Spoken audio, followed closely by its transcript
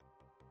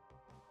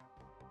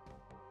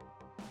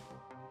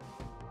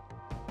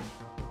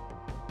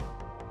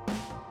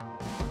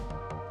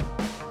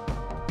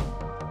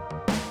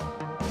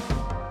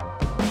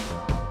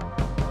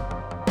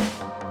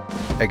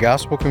At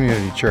Gospel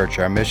Community Church,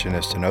 our mission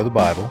is to know the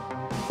Bible,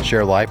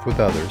 share life with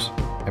others,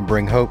 and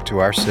bring hope to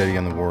our city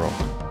and the world.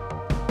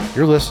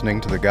 You're listening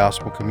to the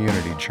Gospel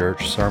Community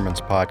Church Sermons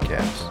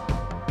Podcast,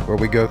 where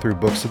we go through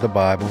books of the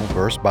Bible,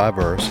 verse by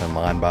verse and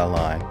line by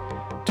line,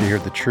 to hear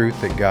the truth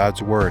that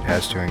God's Word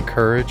has to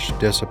encourage,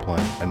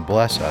 discipline, and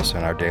bless us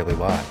in our daily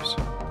lives.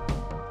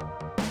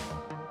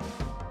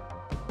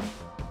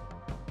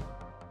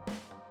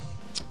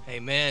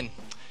 Amen.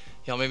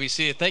 Y'all may be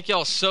seated. Thank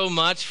y'all so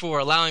much for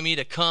allowing me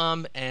to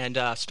come and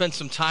spend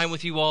some time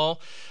with you all.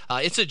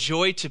 It's a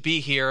joy to be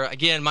here.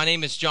 Again, my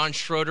name is John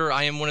Schroeder.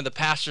 I am one of the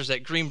pastors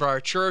at Greenbrier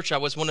Church. I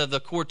was one of the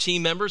core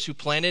team members who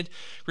planted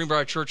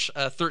Greenbrier Church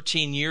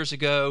 13 years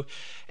ago.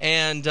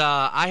 And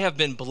I have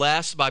been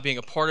blessed by being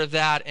a part of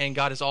that. And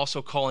God is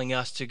also calling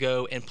us to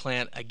go and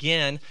plant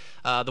again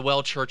the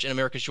Well Church in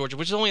Americus, Georgia,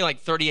 which is only like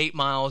 38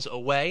 miles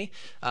away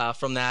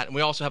from that. And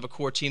we also have a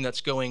core team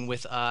that's going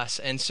with us.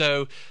 And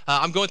so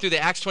I'm going through the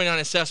Acts 29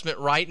 assessment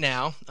right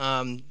now.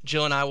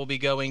 Jill and I will be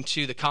going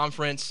to the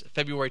conference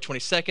February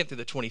 22nd through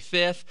the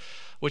 25th,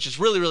 which is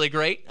really, really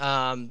great.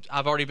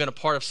 I've already been a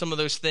part of some of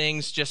those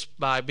things just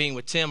by being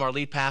with Tim, our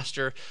lead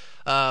pastor.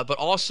 But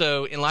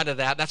also, in light of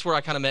that, that's where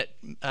I kind of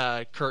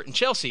met Kurt and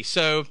Chelsea,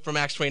 so from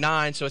Acts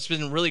 29. So it's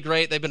been really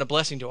great. They've been a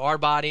blessing to our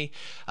body.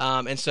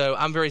 And so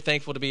I'm very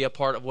thankful to be a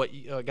part of what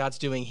God's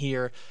doing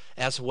here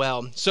as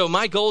well. So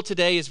my goal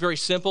today is very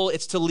simple.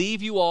 It's to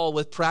leave you all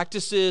with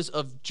practices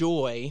of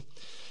joy.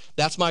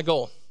 That's my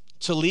goal,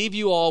 to leave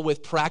you all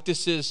with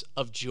practices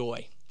of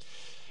joy.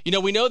 You know,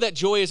 we know that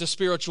joy is a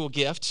spiritual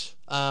gift.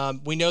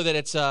 We know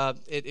that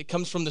it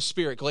comes from the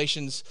Spirit.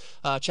 Galatians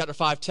chapter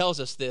 5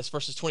 tells us this,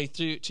 verses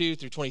 22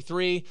 through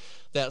 23.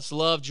 That's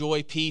love,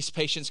 joy, peace,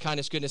 patience,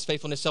 kindness, goodness,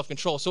 faithfulness,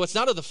 self-control. So it's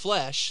not of the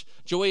flesh.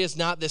 Joy is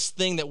not this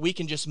thing that we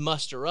can just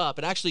muster up.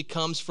 It actually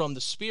comes from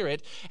the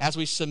Spirit as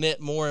we submit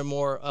more and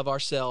more of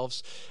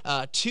ourselves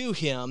to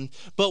Him.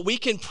 But we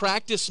can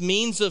practice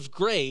means of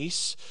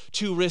grace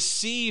to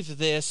receive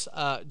this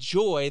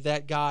joy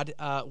that God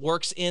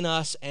works in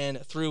us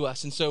and through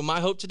us. And so my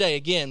hope today,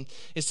 again,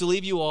 is to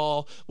leave you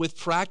all with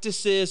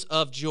practices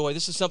of joy.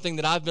 This is something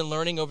that I've been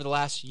learning over the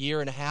last year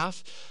and a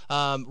half,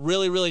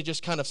 really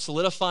just kind of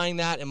solidifying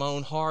that in my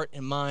own heart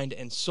and mind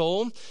and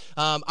soul.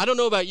 I don't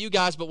know about you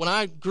guys, but when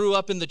I grew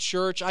up in the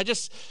church, I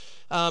just,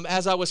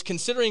 as I was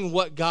considering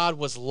what God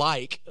was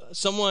like,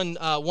 someone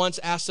once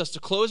asked us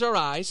to close our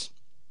eyes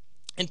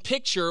and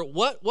picture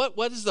what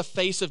does the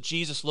face of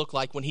Jesus look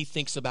like when He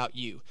thinks about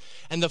you?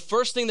 And the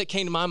first thing that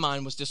came to my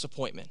mind was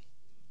disappointment.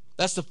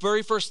 That's the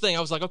very first thing. I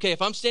was like, okay,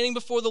 if I'm standing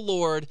before the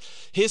Lord,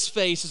 His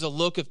face is a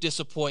look of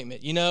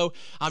disappointment. You know,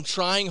 I'm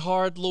trying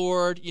hard,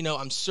 Lord. You know,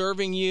 I'm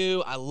serving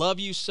you. I love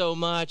you so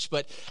much,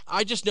 but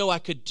I just know I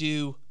could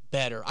do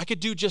better. I could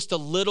do just a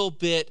little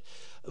bit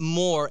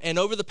more. And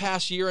over the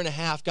past year and a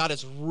half, God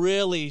has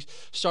really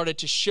started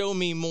to show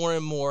me more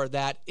and more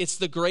that it's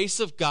the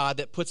grace of God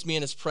that puts me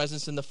in His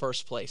presence in the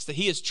first place, that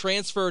He has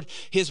transferred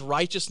His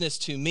righteousness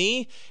to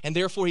me, and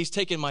therefore He's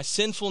taken my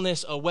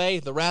sinfulness away.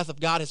 The wrath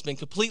of God has been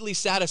completely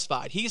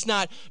satisfied. He's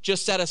not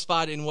just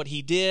satisfied in what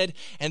He did,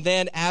 and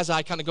then as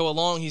I kind of go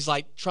along, He's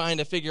like trying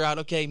to figure out,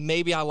 okay,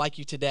 maybe I like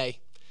you today,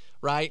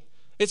 right?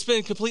 It's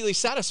been completely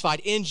satisfied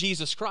in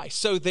Jesus Christ.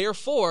 So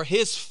therefore,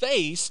 His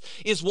face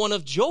is one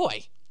of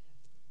joy.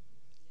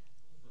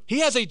 He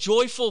has a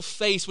joyful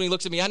face when He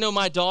looks at me. I know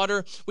my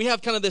daughter, we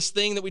have kind of this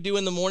thing that we do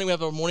in the morning. We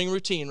have our morning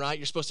routine, right?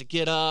 You're supposed to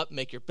get up,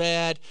 make your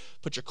bed,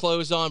 put your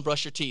clothes on,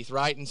 brush your teeth,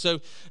 right? And so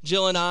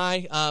Jill and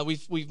I,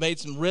 we've made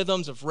some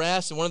rhythms of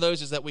rest, and one of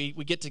those is that we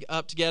get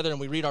up together and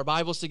we read our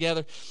Bibles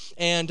together.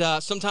 And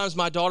sometimes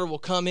my daughter will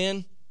come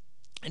in,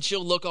 and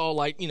she'll look all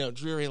like, you know,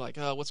 dreary, like,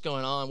 oh, what's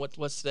going on?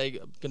 What's today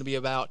going to be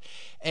about?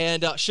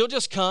 And she'll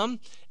just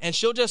come, and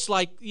she'll just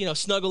like, you know,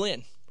 snuggle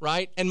in,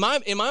 right? And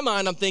in my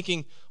mind, I'm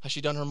thinking, has she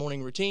done her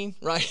morning routine,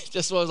 right?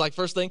 Just what was like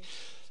first thing.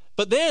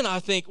 But then I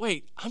think,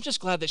 wait, I'm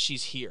just glad that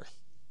she's here.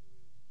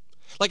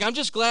 Like, I'm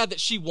just glad that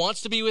she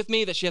wants to be with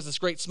me, that she has this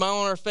great smile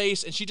on her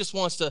face, and she just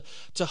wants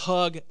to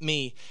hug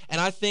me.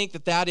 And I think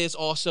that is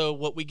also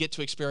what we get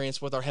to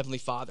experience with our Heavenly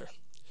Father,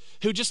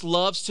 who just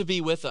loves to be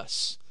with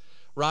us.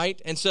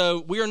 Right? And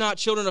so we are not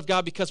children of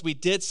God because we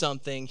did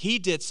something. He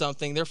did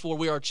something. Therefore,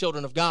 we are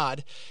children of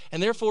God.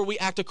 And therefore, we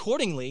act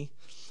accordingly.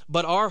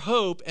 But our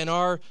hope and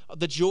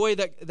the joy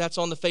that's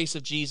on the face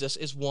of Jesus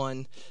is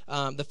one.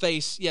 The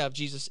face, of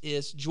Jesus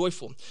is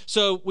joyful.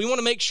 So we want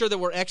to make sure that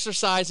we're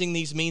exercising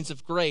these means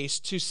of grace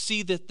to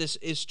see that this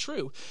is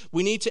true.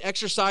 We need to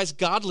exercise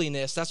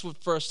godliness. That's what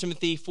 1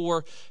 Timothy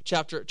 4,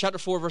 chapter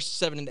 4, verses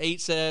 7 and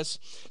 8 says.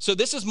 So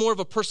this is more of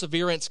a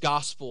perseverance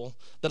gospel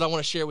that I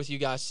want to share with you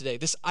guys today.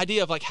 This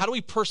idea of like, how do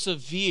we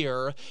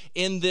persevere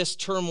in this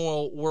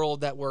turmoil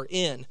world that we're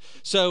in?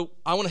 So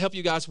I want to help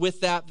you guys with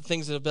that, the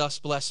things that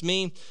have blessed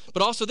me.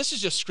 But also, this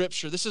is just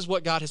scripture. This is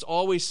what God has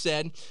always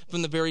said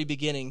from the very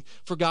beginning.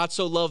 For God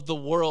so loved the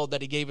world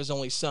that He gave His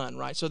only Son,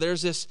 right? So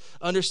there's this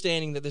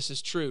understanding that this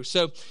is true.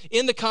 So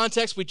in the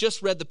context, we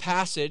just read the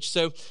passage.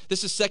 So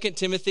this is 2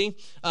 Timothy.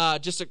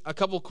 Just a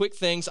couple quick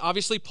things.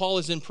 Obviously, Paul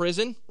is in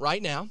prison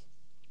right now.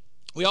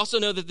 We also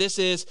know that this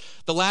is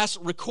the last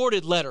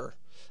recorded letter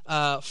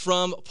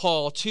from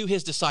Paul to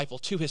his disciple,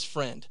 to his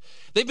friend.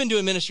 They've been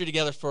doing ministry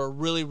together for a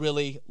really,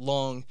 really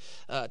long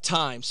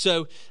time.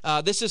 So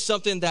this is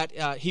something that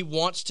he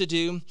wants to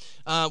do.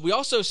 We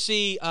also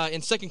see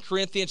in 2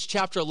 Corinthians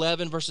chapter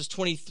 11, verses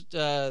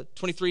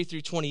 23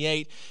 through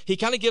 28, he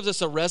kind of gives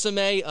us a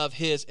resume of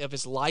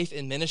his life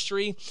in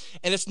ministry.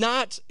 And it's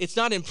not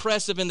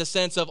impressive in the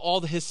sense of all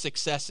his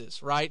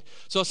successes, right?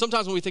 So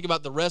sometimes when we think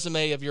about the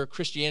resume of your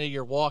Christianity,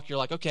 your walk, you're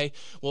like, okay,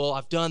 well,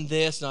 I've done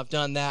this and I've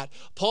done that.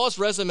 Paul's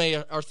resume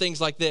are things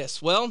like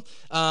this. Well,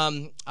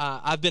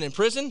 I've been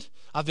imprisoned,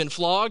 I've been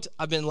flogged,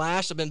 I've been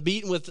lashed, I've been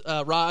beaten with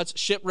rods,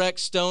 shipwrecked,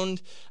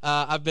 stoned,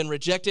 I've been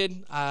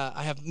rejected,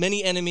 I have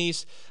many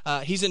enemies.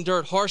 He's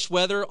endured harsh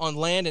weather on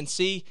land and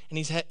sea, and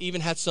he's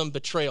even had some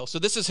betrayal. So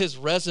this is his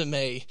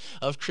resume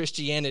of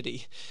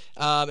Christianity.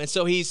 And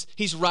so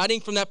he's writing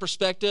from that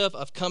perspective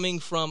of coming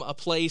from a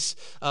place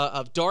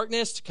of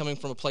darkness, to coming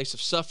from a place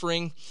of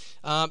suffering.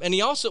 And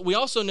we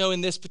also know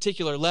in this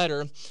particular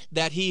letter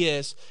that he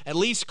is at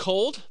least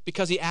cold,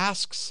 because he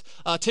asks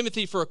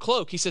Timothy for a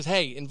cloak. He says,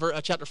 hey, in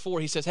chapter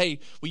 4, he says, hey,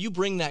 will you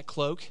bring that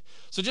cloak?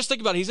 So just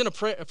think about it. He's in a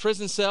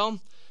prison cell.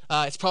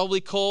 It's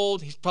probably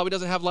cold. He probably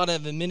doesn't have a lot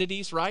of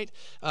amenities, right?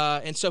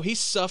 And so he's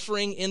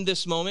suffering in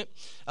this moment.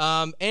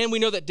 And we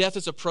know that death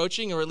is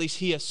approaching, or at least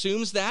he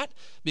assumes that,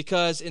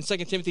 because in 2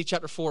 Timothy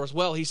chapter 4 as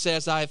well, he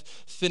says, I've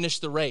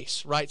finished the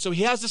race, right? So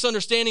he has this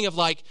understanding of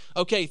like,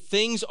 okay,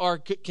 things are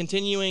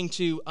continuing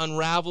to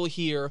unravel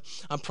here.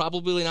 I'm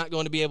probably not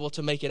going to be able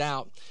to make it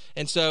out.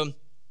 And so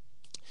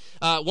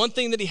one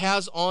thing that he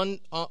has on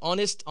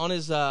his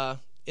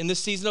in this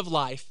season of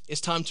life is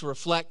time to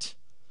reflect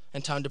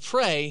and time to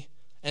pray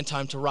and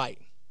time to write.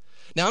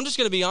 Now, I'm just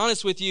going to be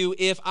honest with you.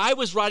 If I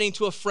was writing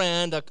to a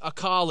friend, a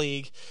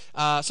colleague,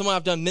 someone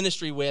I've done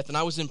ministry with, and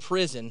I was in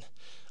prison,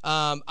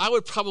 I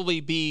would probably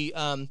be,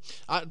 I'd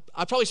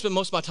probably spend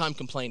most of my time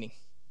complaining,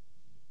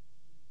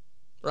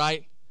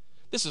 right?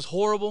 This is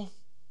horrible.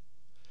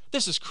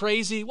 This is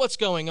crazy. What's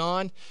going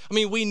on? I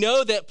mean, we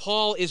know that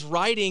Paul is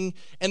writing,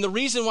 and the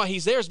reason why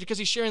he's there is because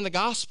he's sharing the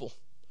gospel.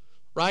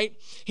 Right?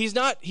 He's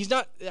not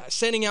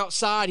sending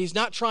outside. He's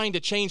not trying to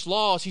change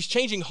laws. He's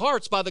changing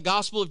hearts by the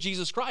gospel of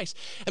Jesus Christ.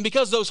 And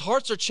because those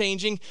hearts are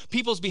changing,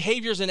 people's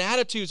behaviors and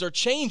attitudes are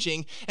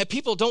changing, and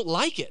people don't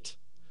like it.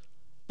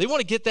 They want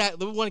to get that.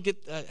 They want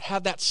to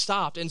have that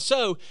stopped. And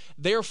so,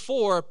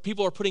 therefore,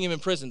 people are putting him in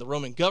prison. The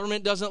Roman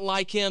government doesn't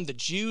like him. The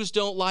Jews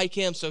don't like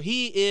him. So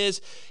he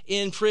is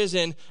in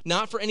prison,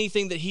 not for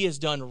anything that he has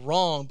done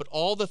wrong, but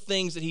all the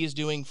things that he is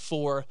doing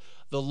for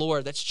the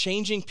Lord. That's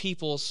changing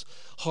people's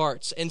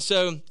hearts. And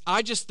so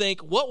I just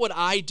think, what would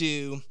I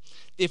do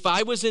if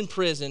I was in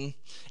prison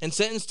and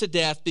sentenced to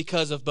death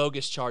because of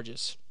bogus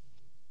charges?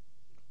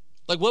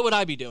 Like, what would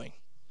I be doing?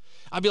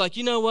 I'd be like,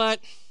 you know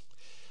what?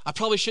 I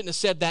probably shouldn't have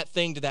said that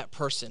thing to that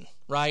person,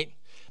 right?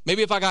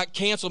 Maybe if I got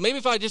canceled, maybe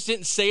if I just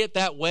didn't say it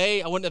that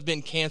way, I wouldn't have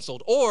been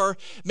canceled. Or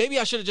maybe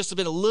I should have just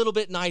been a little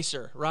bit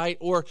nicer, right?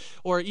 Or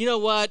you know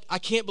what? I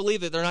can't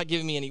believe that they're not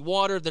giving me any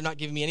water. They're not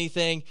giving me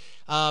anything.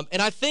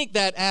 And I think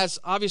that, as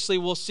obviously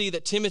we'll see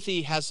that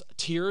Timothy has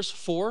tears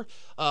for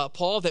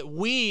Paul, that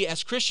we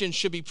as Christians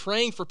should be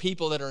praying for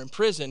people that are in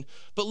prison.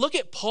 But look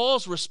at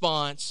Paul's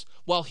response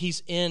while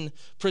he's in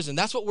prison.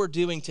 That's what we're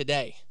doing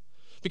today.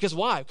 Because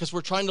why? Because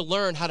we're trying to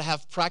learn how to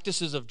have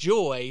practices of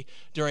joy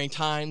during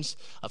times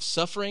of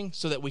suffering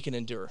so that we can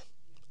endure.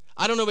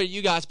 I don't know about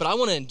you guys, but I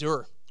want to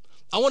endure.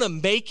 I want to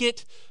make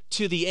it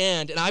to the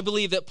end. And I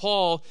believe that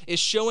Paul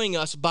is showing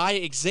us by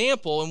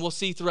example, and we'll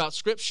see throughout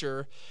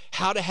Scripture,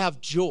 how to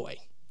have joy,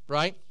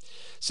 right?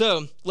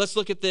 So let's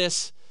look at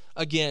this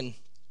again.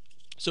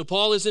 So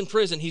Paul is in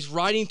prison. He's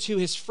writing to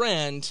his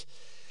friend.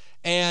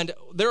 And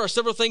there are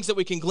several things that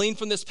we can glean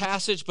from this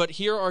passage, but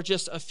here are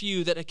just a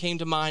few that came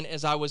to mind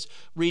as I was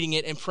reading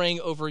it and praying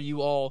over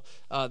you all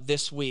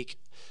this week.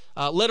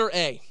 Letter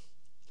A,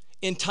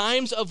 in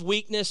times of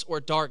weakness or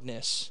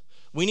darkness,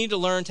 we need to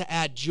learn to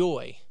add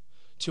joy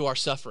to our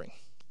suffering.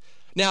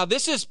 Now,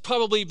 this has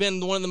probably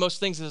been one of the most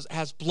things that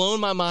has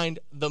blown my mind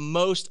the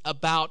most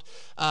about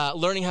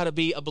learning how to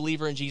be a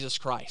believer in Jesus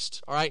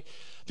Christ, all right?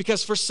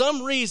 Because for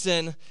some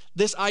reason,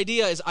 this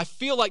idea is, I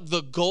feel like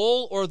the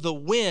goal or the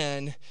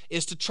win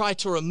is to try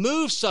to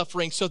remove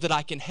suffering so that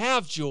I can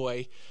have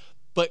joy.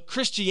 But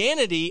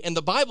Christianity and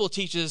the Bible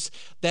teaches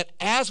that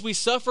as we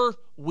suffer,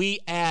 we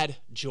add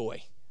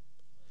joy.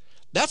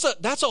 That's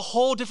a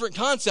whole different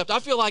concept. I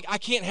feel like I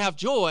can't have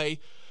joy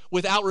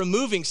without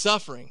removing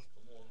suffering.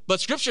 But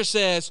Scripture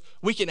says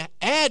we can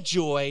add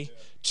joy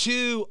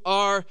to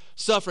our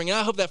suffering. And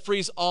I hope that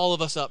frees all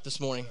of us up this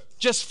morning.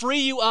 Just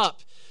free you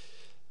up.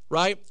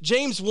 Right?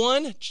 James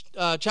 1,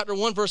 chapter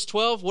 1, verse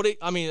 12,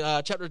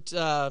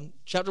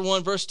 chapter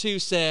 1, verse 2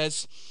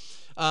 says,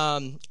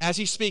 as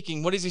he's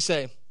speaking, what does he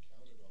say?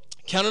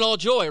 Count it all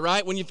joy,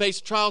 right? When you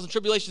face trials and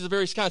tribulations of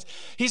various kinds.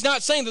 He's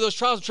not saying that those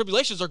trials and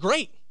tribulations are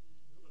great.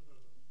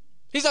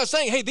 He's not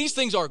saying, hey, these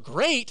things are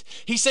great.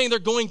 He's saying they're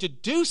going to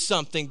do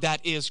something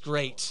that is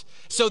great.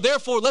 So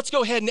therefore, let's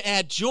go ahead and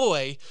add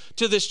joy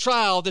to this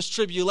trial, this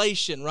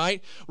tribulation,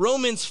 right?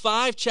 Romans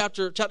 5,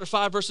 chapter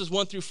 5, verses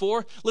 1 through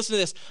 4. Listen to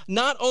this.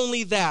 Not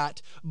only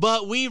that,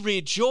 but we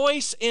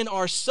rejoice in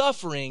our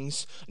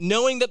sufferings,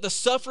 knowing that the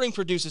suffering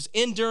produces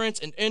endurance,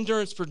 and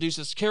endurance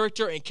produces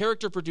character, and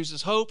character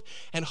produces hope,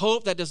 and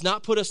hope that does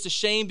not put us to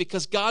shame,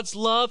 because God's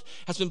love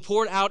has been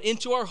poured out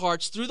into our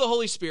hearts through the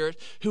Holy Spirit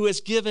who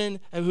has been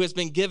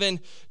given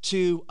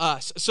to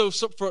us. So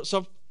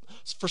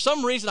for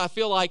some reason, I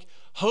feel like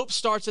hope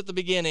starts at the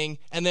beginning,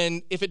 and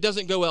then if it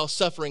doesn't go well,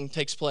 suffering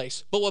takes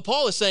place. But what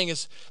Paul is saying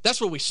is that's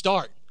where we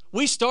start.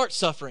 We start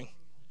suffering,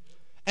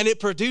 and it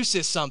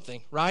produces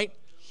something, right?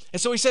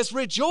 And so he says,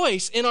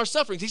 rejoice in our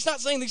sufferings. He's not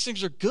saying these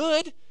things are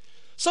good.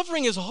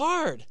 Suffering is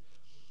hard,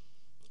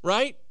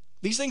 right?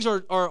 These things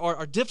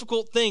are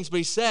difficult things, but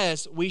he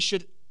says we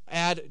should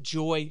add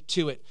joy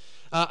to it.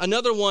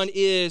 Another one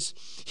is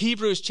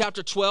Hebrews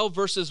chapter 12,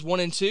 verses 1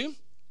 and 2.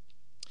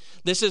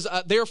 This is,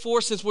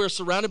 therefore, since we're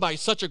surrounded by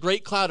such a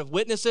great cloud of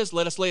witnesses,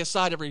 let us lay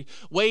aside every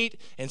weight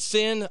and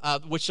sin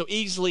which so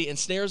easily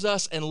ensnares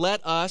us, and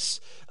let us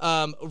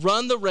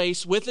run the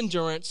race with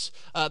endurance,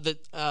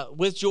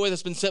 with joy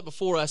that's been set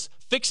before us,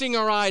 fixing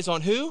our eyes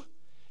on who?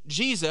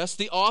 Jesus,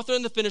 the author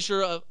and the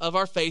finisher of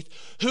our faith,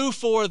 who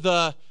for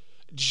the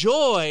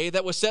joy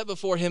that was set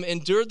before him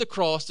endured the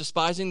cross,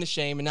 despising the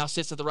shame, and now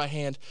sits at the right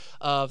hand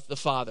of the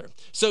Father.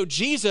 So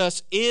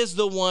Jesus is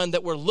the one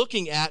that we're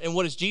looking at, and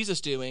what is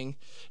Jesus doing?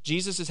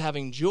 Jesus is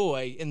having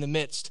joy in the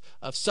midst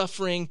of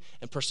suffering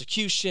and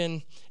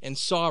persecution and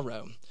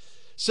sorrow.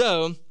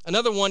 So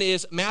another one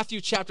is Matthew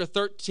chapter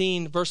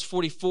 13, verse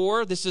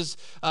 44. This is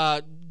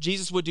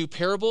Jesus would do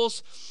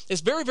parables.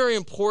 It's very, very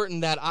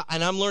important that,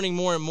 and I'm learning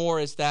more and more,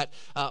 is that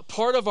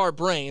part of our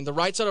brain, the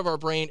right side of our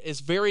brain,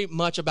 is very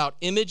much about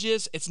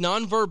images. It's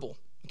nonverbal.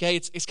 Okay,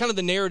 it's kind of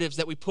the narratives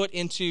that we put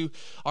into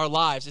our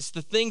lives. It's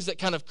the things that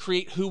kind of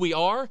create who we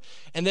are,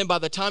 and then by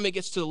the time it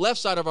gets to the left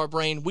side of our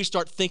brain, we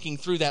start thinking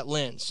through that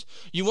lens.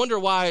 You wonder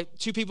why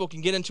two people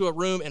can get into a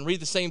room and read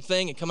the same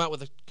thing and come out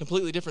with a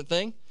completely different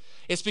thing?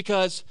 It's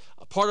because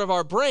a part of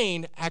our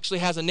brain actually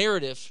has a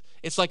narrative.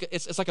 It's like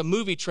a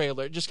movie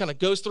trailer. It just kind of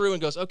goes through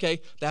and goes,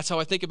 okay, that's how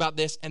I think about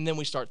this, and then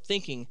we start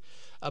thinking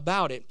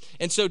about it.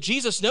 And so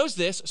Jesus knows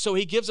this, so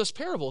he gives us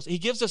parables. He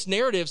gives us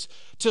narratives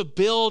to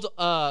build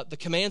the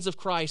commands of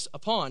Christ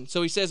upon.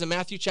 So he says in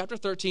Matthew chapter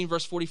 13,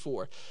 verse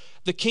 44,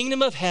 the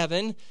kingdom of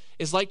heaven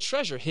is like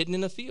treasure hidden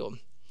in a field,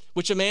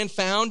 which a man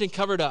found and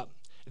covered up.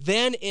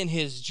 Then in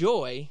his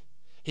joy,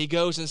 he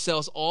goes and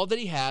sells all that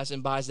he has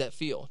and buys that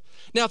field.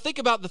 Now think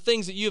about the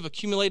things that you have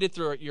accumulated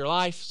through your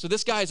life. So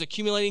this guy is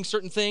accumulating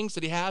certain things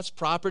that he has,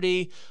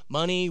 property,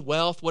 money,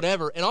 wealth,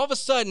 whatever. And all of a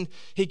sudden,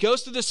 he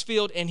goes to this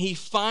field and he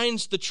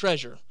finds the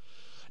treasure.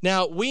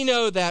 Now, we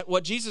know that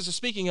what Jesus is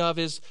speaking of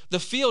is the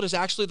field is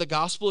actually the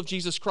gospel of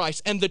Jesus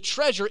Christ, and the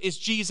treasure is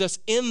Jesus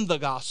in the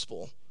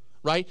gospel,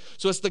 right?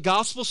 So it's the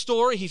gospel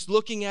story. He's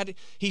looking at it.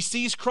 He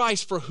sees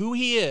Christ for who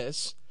he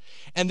is,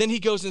 and then he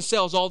goes and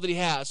sells all that he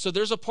has. So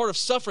there's a part of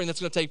suffering that's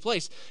going to take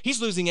place.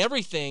 He's losing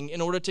everything in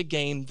order to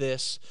gain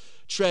this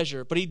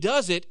treasure. But he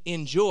does it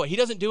in joy. He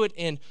doesn't do it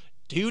in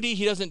duty.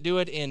 He doesn't do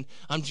it in,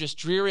 I'm just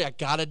dreary, I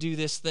got to do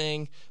this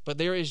thing. But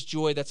there is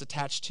joy that's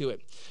attached to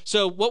it.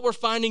 So what we're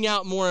finding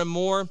out more and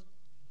more,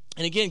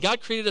 and again, God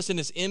created us in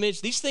his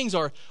image. These things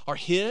are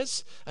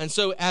his. And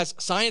so as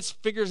science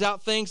figures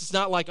out things, it's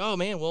not like, oh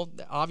man, well,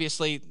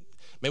 obviously,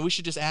 maybe we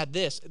should just add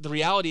this. The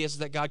reality is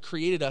that God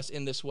created us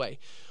in this way.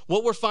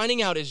 What we're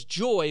finding out is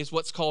joy is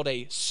what's called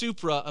a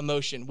supra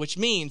emotion, which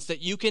means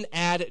that you can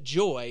add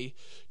joy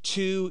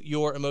to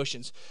your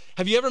emotions.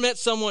 Have you ever met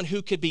someone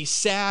who could be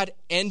sad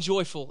and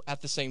joyful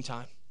at the same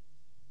time?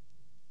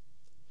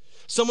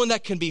 Someone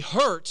that can be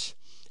hurt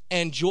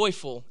and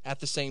joyful at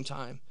the same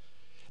time.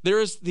 There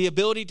is the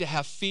ability to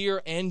have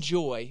fear and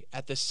joy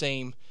at the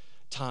same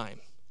time.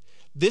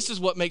 This is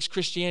what makes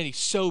Christianity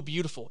so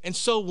beautiful and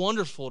so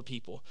wonderful to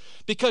people,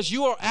 because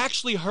you are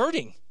actually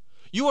hurting.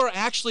 You are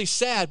actually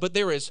sad, but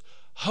there is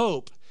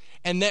hope,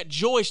 and that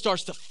joy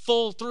starts to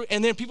flow through.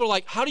 And then people are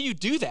like, how do you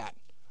do that,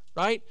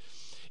 right?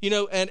 You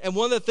know, and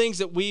one of the things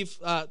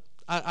that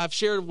I've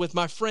shared with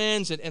my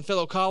friends and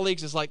fellow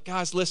colleagues is like,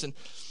 guys, listen,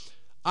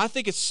 I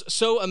think it's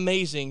so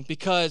amazing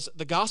because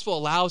the gospel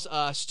allows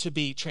us to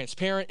be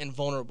transparent and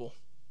vulnerable.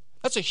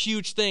 That's a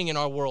huge thing in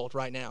our world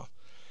right now.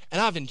 And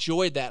I've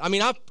enjoyed that. I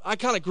mean, I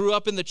kind of grew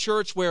up in the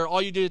church where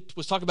all you did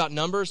was talk about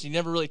numbers. You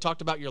never really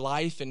talked about your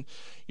life and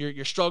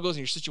your struggles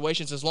and your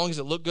situations, as long as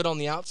it looked good on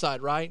the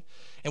outside, right?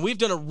 And we've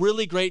done a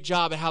really great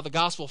job at how the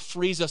gospel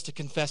frees us to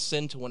confess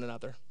sin to one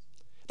another.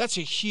 That's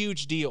a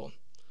huge deal.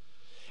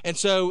 And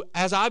so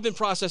as I've been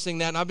processing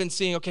that, and I've been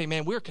seeing, okay,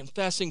 man, we're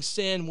confessing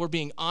sin. We're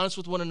being honest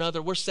with one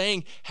another. We're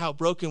saying how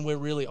broken we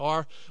really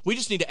are. We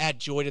just need to add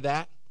joy to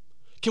that.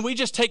 Can we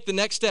just take the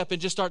next step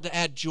and just start to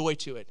add joy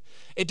to it?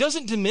 It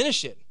doesn't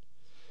diminish it.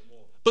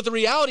 But the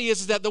reality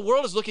is that the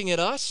world is looking at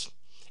us,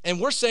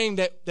 and we're saying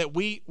that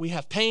we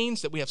have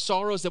pains, that we have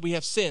sorrows, that we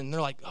have sin. And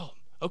they're like, oh,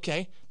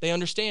 okay, they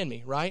understand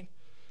me, right?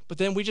 But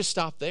then we just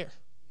stop there.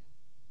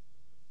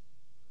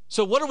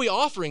 So what are we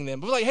offering them?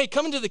 We're like, hey,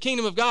 come into the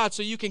kingdom of God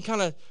so you can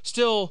kind of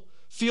still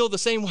feel the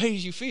same way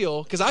as you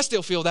feel, because I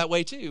still feel that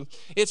way too.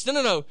 It's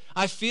no.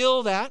 I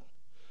feel that,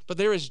 but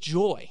there is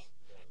joy.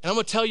 And I'm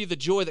going to tell you the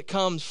joy that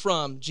comes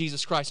from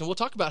Jesus Christ. And we'll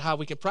talk about how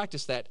we can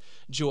practice that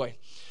joy.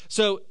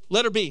 So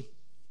letter B,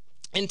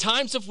 in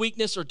times of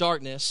weakness or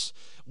darkness,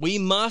 we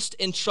must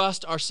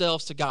entrust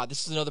ourselves to God.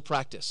 This is another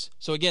practice.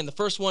 So again, the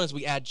first one is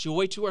we add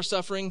joy to our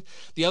suffering.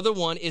 The other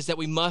one is that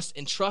we must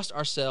entrust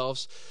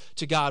ourselves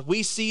to God.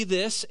 We see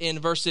this in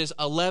verses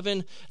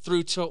 11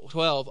 through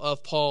 12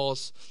 of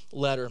Paul's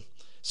letter.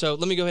 So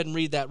let me go ahead and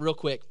read that real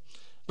quick.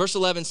 Verse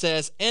 11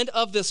 says, "And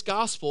of this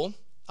gospel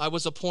I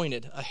was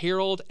appointed, a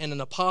herald and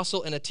an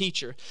apostle and a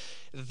teacher.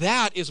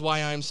 That is why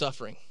I am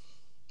suffering."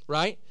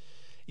 Right?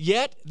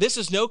 "Yet this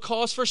is no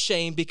cause for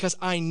shame, because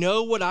I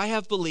know what I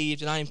have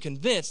believed, and I am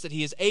convinced that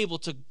he is able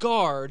to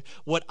guard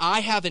what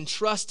I have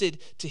entrusted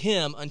to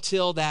him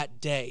until that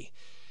day."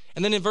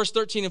 And then in verse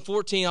 13 and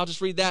 14, I'll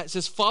just read that. It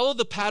says, "Follow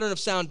the pattern of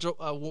sound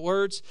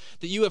words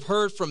that you have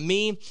heard from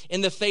me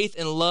in the faith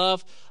and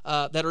love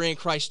that are in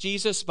Christ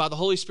Jesus. By the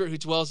Holy Spirit who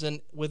dwells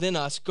within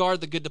us, guard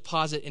the good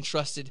deposit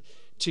entrusted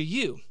to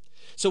you."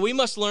 So we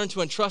must learn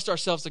to entrust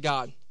ourselves to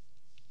God.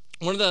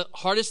 One of the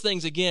hardest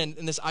things, again,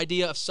 in this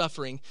idea of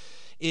suffering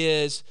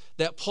is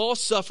that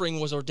Paul's suffering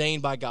was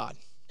ordained by God.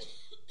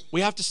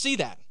 We have to see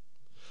that,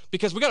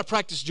 because we got to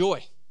practice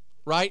joy,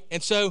 right?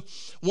 And so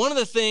one of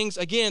the things,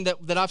 again,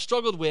 that I've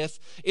struggled with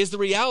is the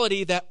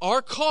reality that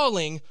our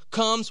calling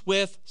comes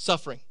with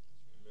suffering,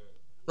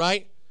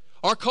 right?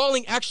 Our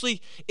calling actually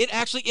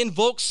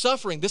invokes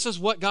suffering. This is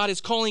what God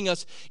is calling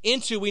us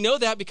into. We know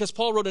that because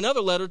Paul wrote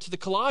another letter to the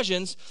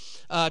Colossians,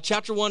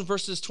 chapter 1,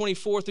 verses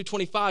 24 through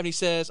 25. He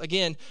says,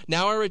 again,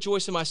 "Now I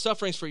rejoice in my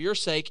sufferings for your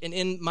sake, and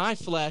in my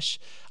flesh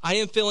I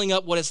am filling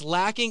up what is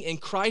lacking in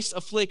Christ's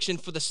affliction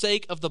for the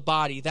sake of the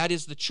body, that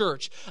is the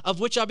church,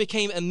 of which I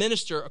became a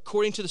minister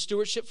according to the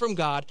stewardship from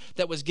God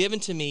that was given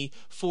to me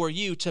for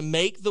you, to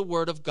make the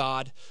word of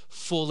God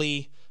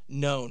fully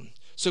known."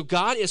 So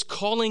God is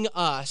calling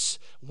us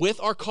with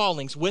our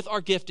callings, with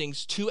our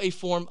giftings, to a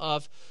form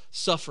of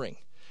suffering.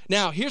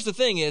 Now, here's the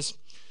thing is,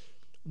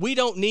 we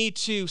don't need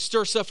to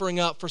stir suffering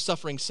up for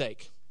suffering's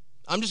sake.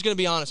 I'm just going to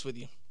be honest with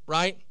you,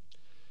 right?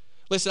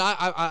 Listen,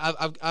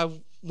 I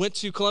went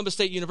to Columbus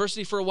State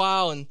University for a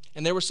while, and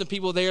there were some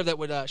people there that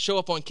would show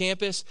up on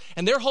campus,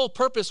 and their whole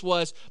purpose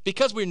was,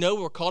 because we know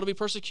we're called to be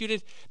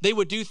persecuted, they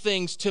would do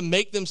things to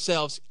make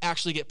themselves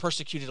actually get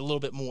persecuted a little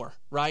bit more,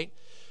 right?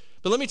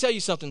 But let me tell you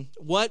something.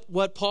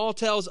 What Paul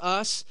tells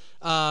us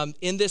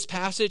in this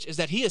passage is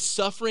that he is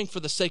suffering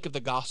for the sake of the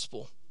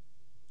gospel,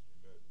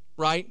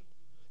 right?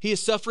 He is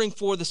suffering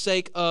for the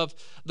sake of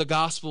the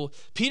gospel.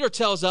 Peter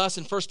tells us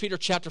in 1 Peter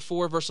chapter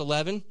 4, verse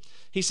 11,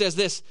 he says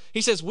this.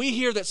 He says, "We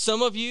hear that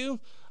some of you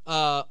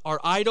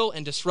are idle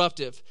and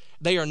disruptive.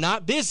 They are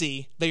not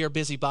busy, they are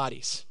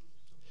busybodies."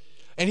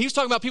 And he was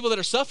talking about people that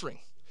are suffering.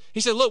 He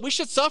said, look, we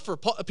should suffer.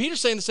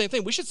 Peter's saying the same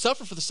thing. We should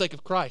suffer for the sake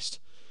of Christ.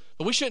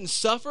 But we shouldn't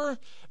suffer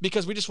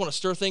because we just want to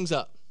stir things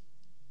up.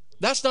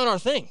 That's not our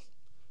thing.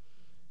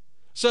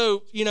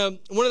 So,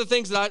 one of the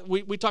things that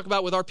we talk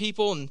about with our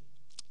people, and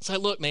say,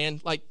 look,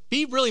 man,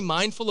 be really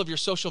mindful of your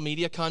social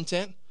media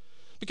content,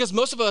 because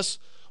most of us,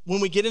 when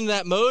we get into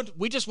that mode,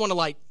 we just want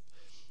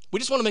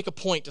to make a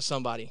point to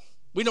somebody.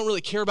 We don't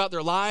really care about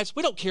their lives.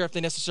 We don't care if they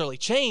necessarily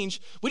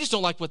change. We just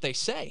don't like what they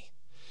say.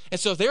 And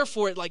so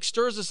therefore it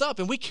stirs us up,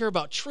 and we care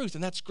about truth,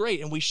 and that's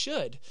great, and we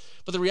should.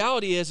 But the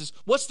reality is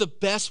what's the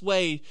best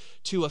way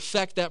to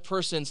affect that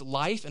person's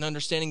life and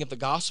understanding of the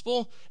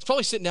gospel? It's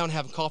probably sitting down and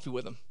having coffee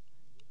with them.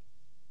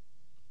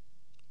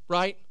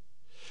 Right?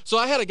 So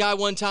I had a guy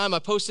one time, I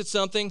posted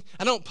something.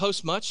 I don't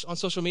post much on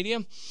social media,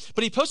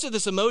 but he posted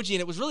this emoji, and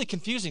it was really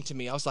confusing to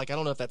me. I was like, I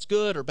don't know if that's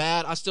good or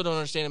bad. I still don't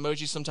understand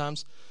emojis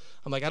sometimes.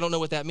 I'm like, I don't know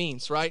what that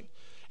means, right?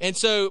 And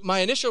so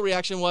my initial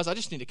reaction was, I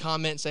just need to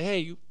comment and say,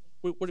 hey,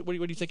 what are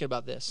you thinking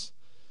about this?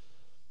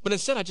 But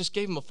instead, I just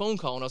gave him a phone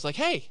call, and I was like,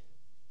 hey,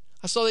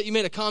 I saw that you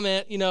made a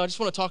comment. I just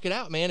want to talk it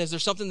out, man. Is there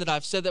something that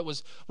I've said that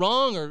was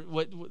wrong, or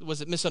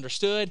was it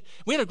misunderstood?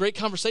 We had a great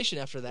conversation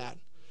after that.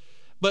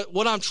 But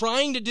what I'm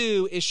trying to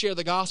do is share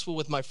the gospel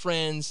with my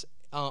friends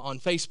on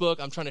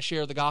Facebook. I'm trying to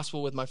share the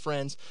gospel with my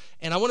friends.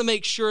 And I want to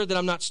make sure that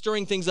I'm not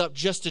stirring things up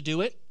just to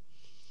do it,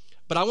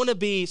 but I want to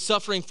be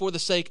suffering for the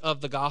sake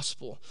of the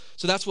gospel.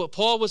 So that's what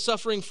Paul was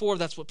suffering for.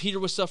 That's what Peter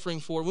was suffering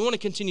for. We want to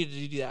continue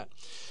to do that.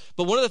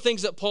 But one of the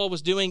things that Paul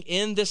was doing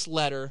in this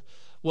letter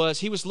was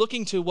he was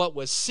looking to what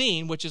was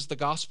seen, which is the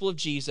gospel of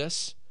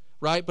Jesus,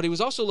 right? But he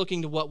was also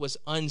looking to what was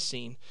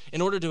unseen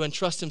in order to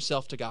entrust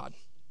himself to God.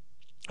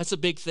 That's a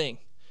big thing,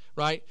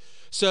 right?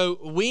 So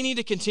we need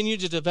to continue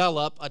to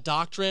develop a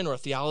doctrine or a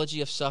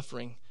theology of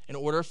suffering in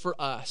order for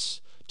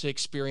us to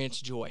experience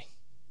joy.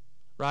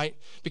 Right?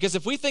 Because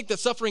if we think that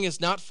suffering is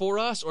not for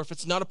us, or if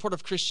it's not a part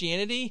of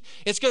Christianity,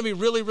 it's going to be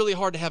really, really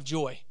hard to have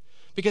joy.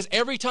 Because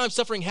every time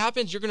suffering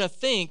happens, you're going to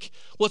think,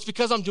 well, it's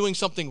because I'm doing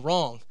something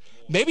wrong.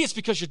 Maybe it's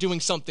because you're doing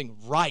something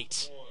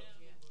right.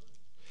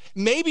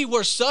 maybe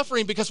we're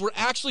suffering because we're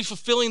actually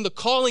fulfilling the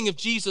calling of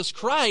Jesus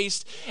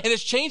Christ, and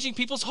it's changing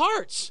people's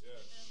hearts.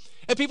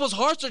 And people's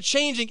hearts are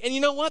changing. And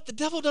you know what? The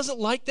devil doesn't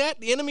like that.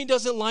 The enemy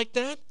doesn't like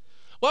that.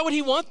 Why would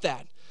he want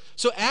that?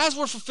 So as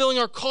we're fulfilling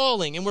our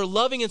calling and we're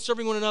loving and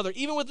serving one another,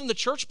 even within the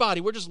church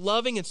body, we're just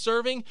loving and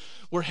serving,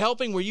 we're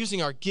helping, we're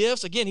using our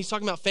gifts. Again, he's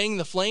talking about fanning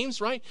the flames,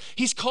 right?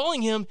 He's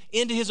calling him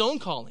into his own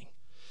calling.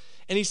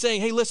 And he's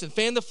saying, hey, listen,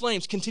 fan the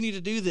flames, continue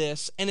to do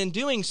this. And in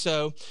doing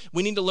so,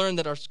 we need to learn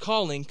that our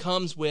calling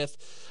comes with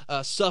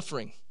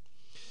suffering.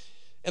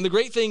 And the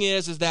great thing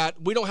is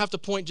that we don't have to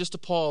point just to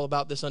Paul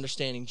about this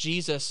understanding.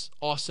 Jesus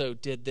also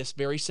did this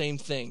very same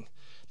thing,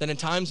 that in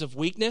times of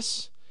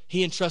weakness,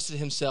 he entrusted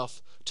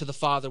himself to the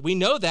Father. We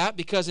know that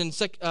because in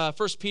 1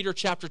 Peter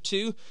chapter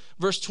 2,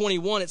 verse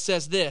 21, it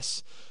says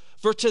this,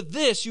 for to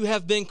this you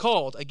have been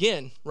called.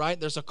 Again, right?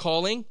 There's a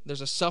calling,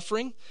 there's a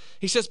suffering.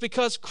 He says,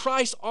 because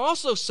Christ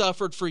also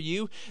suffered for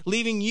you,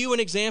 leaving you an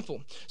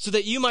example, so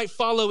that you might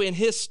follow in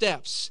his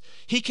steps.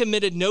 He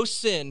committed no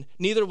sin,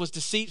 neither was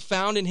deceit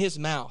found in his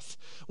mouth.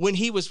 When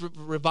he was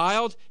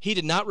reviled, he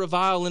did not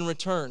revile in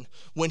return.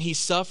 When he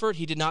suffered,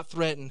 he did not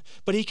threaten,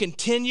 but he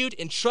continued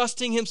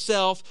entrusting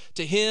himself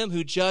to him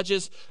who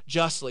judges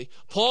justly.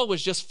 Paul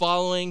was just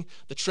following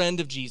the trend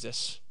of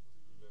Jesus.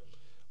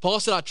 Paul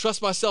said, I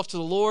trust myself to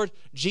the Lord.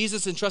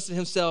 Jesus entrusted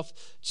himself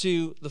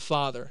to the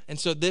Father. And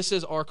so this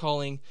is our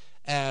calling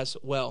as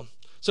well.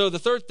 So the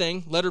third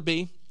thing, letter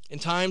B, in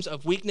times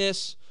of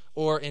weakness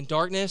or in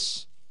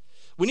darkness,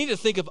 we need to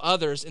think of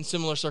others in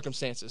similar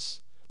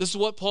circumstances. This is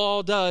what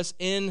Paul does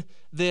in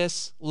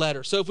this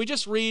letter. So if we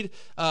just read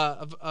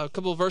a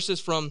couple of verses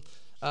from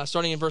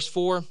starting in verse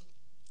 4.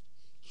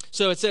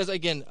 So it says,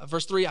 again,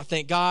 verse 3, I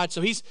thank God.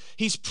 So he's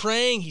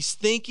praying, he's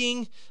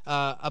thinking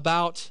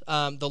about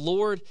the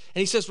Lord.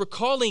 And he says,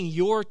 recalling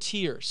your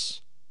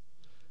tears.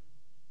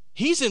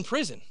 He's in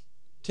prison.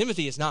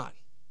 Timothy is not.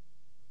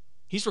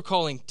 He's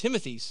recalling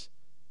Timothy's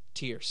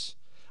tears.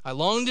 I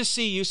long to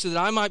see you so that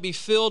I might be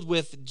filled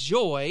with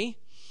joy.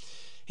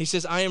 He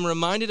says, I am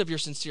reminded of your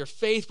sincere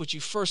faith, which you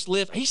first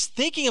lived. He's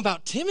thinking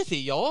about Timothy,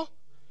 y'all.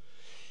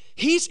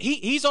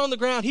 He's on the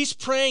ground. He's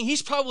praying.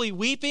 He's probably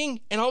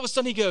weeping. And all of a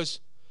sudden he goes,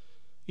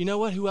 you know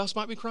what? Who else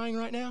might be crying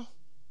right now?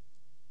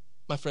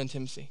 My friend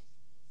Timothy.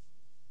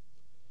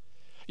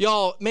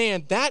 Y'all,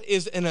 man, that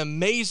is an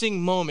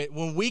amazing moment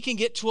when we can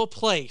get to a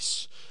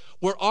place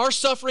where our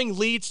suffering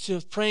leads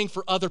to praying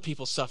for other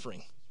people's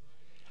suffering.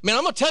 Man,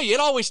 I'm going to tell you, it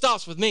always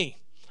stops with me.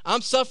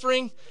 I'm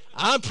suffering,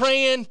 I'm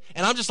praying,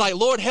 and I'm just like,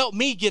 Lord, help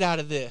me get out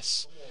of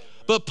this.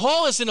 But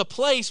Paul is in a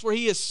place where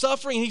he is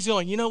suffering, and he's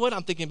going, you know what?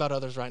 I'm thinking about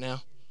others right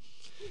now.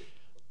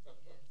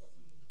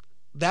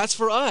 That's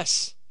for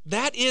us.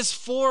 That is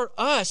for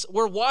us.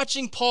 We're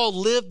watching Paul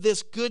live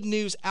this good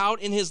news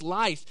out in his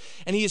life,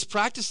 and he is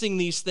practicing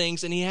these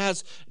things, and he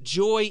has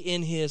joy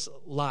in his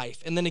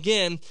life. And then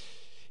again,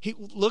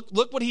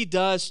 look what he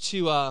does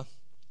to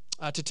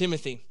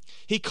Timothy.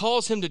 He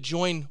calls him to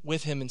join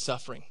with him in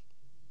suffering.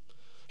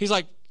 He's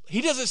like,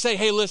 he doesn't say,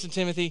 hey, listen,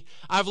 Timothy,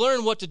 I've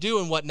learned what to do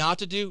and what not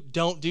to do.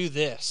 Don't do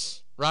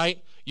this,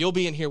 right? You'll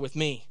be in here with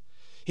me.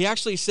 He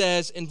actually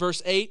says in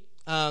verse 8,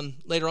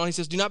 later on, he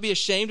says, do not be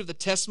ashamed of the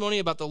testimony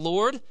about the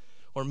Lord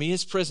or me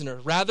his prisoner.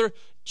 Rather,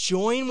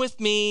 join with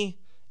me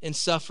in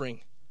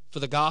suffering for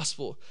the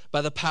gospel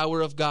by the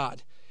power of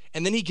God.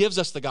 And then he gives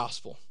us the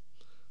gospel,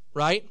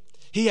 right?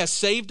 He has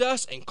saved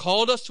us and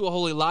called us to a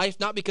holy life,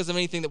 not because of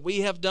anything that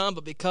we have done,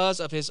 but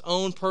because of his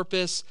own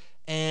purpose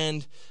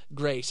and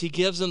grace. He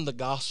gives them the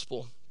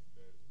gospel,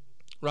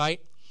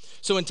 right?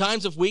 So in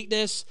times of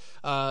weakness,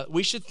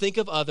 we should think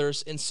of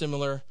others in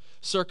similar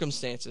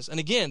circumstances. And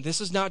again,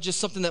 this is not just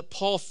something that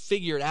Paul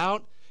figured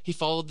out. He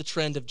followed the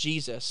trend of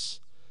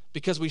Jesus,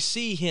 because we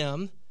see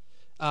him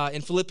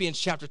in Philippians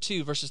chapter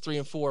 2, verses 3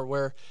 and 4,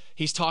 where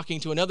he's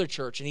talking to another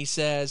church, and he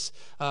says,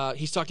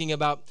 he's talking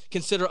about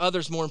consider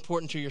others more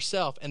important to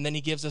yourself, and then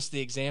he gives us the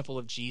example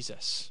of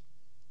Jesus.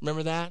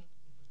 Remember that?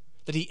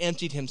 That he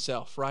emptied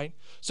himself, right?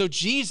 So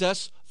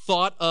Jesus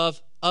thought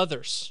of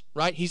others,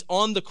 right? He's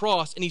on the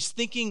cross, and he's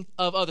thinking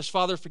of others.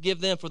 Father,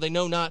 forgive them, for they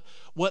know not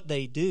what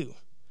they do.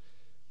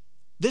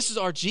 This is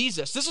our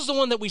Jesus. This is the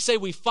one that we say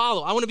we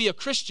follow. I want to be a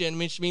Christian,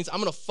 which means I'm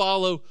going to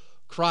follow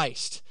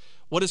Christ.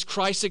 What is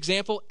Christ's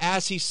example?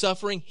 As he's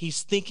suffering,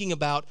 he's thinking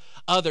about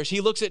others. He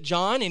looks at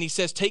John and he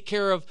says, take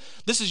care of,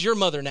 this is your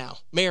mother now.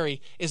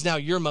 Mary is now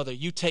your mother.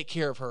 You take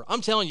care of her.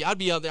 I'm telling you, I'd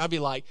be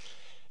like,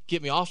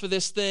 get me off of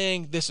this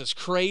thing. This is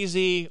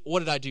crazy. What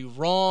did I do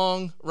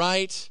wrong,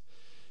 right?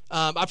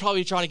 I'd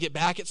probably be trying to get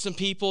back at some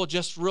people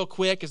just real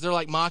quick because they're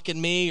like mocking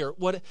me or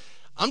what.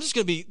 I'm just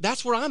going to be,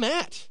 that's where I'm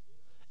at.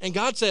 And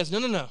God says,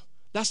 no,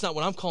 that's not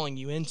what I'm calling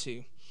you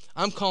into.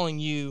 I'm calling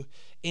you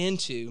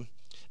into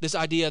this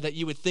idea that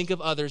you would think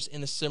of others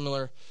in a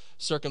similar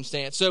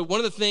circumstance. So one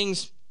of the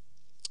things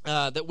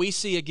that we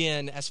see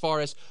again as far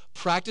as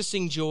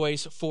practicing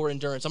joys for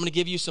endurance, I'm going to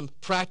give you some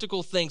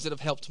practical things that have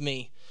helped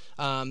me.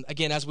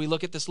 Again, as we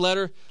look at this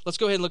letter, let's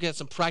go ahead and look at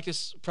some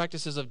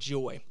practices of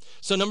joy.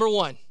 So number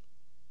one,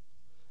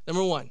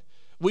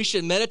 we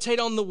should meditate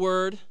on the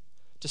word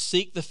to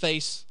seek the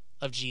face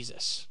of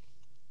Jesus.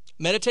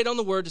 Meditate on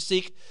the word to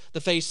seek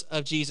the face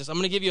of Jesus. I'm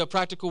going to give you a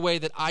practical way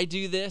that I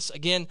do this.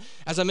 Again,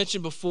 as I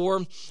mentioned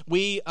before,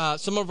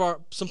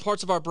 some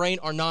parts of our brain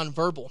are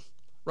nonverbal,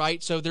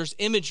 right? So there's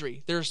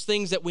imagery. There's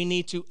things that we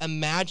need to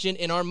imagine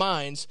in our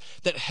minds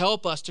that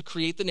help us to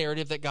create the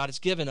narrative that God has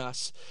given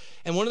us.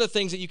 And one of the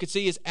things that you could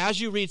see is as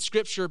you read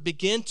Scripture,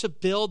 begin to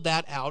build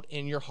that out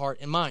in your heart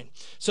and mind.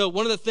 So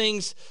one of the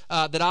things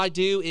that I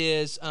do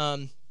is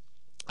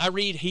I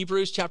read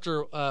Hebrews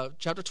chapter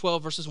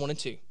 12, verses 1 and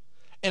 2.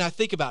 And I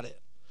think about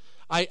it.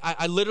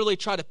 I literally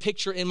try to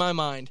picture in my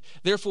mind,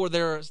 therefore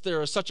there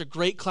is such a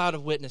great cloud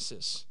of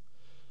witnesses.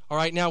 All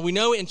right, now we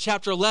know in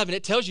chapter 11,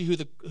 it tells you who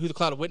the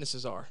cloud of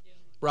witnesses are,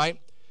 right?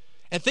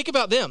 And think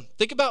about them.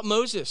 Think about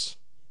Moses,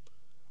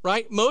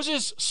 right?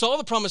 Moses saw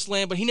the promised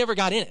land, but he never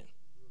got in it,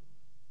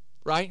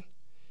 right?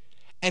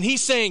 And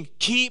he's saying,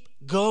 keep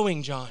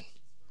going, John.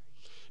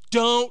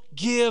 Don't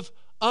give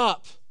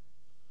up.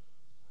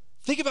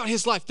 Think about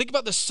his life. Think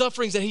about the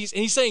sufferings that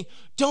he's saying,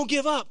 don't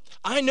give up.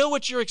 I know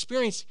what you're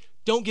experiencing.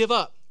 Don't give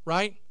up,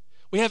 right?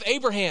 We have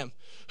Abraham,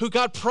 who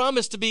God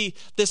promised to be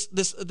this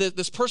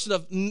person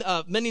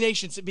of many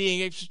nations,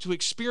 being able to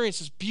experience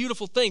this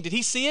beautiful thing. Did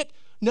he see it?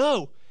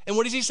 No. And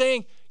what is he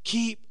saying?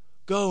 Keep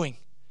going.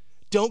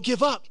 Don't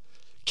give up.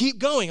 Keep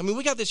going. I mean,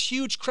 we got this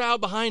huge crowd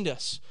behind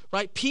us,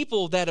 right?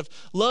 People that have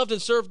loved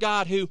and served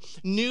God, who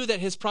knew that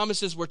his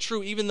promises were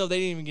true, even though they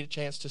didn't even get a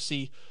chance to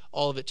see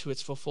all of it to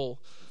its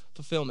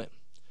fulfillment.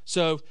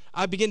 So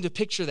I begin to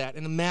picture that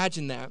and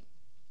imagine that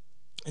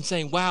and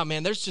saying, wow,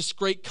 man, there's just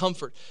great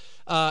comfort.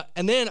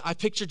 And then I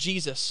picture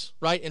Jesus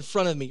right in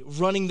front of me,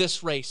 running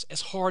this race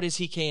as hard as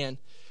he can,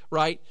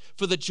 right?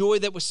 For the joy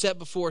that was set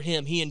before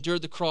him, he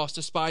endured the cross,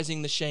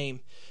 despising the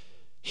shame.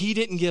 He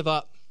didn't give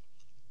up.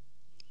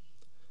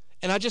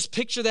 And I just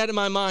picture that in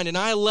my mind, and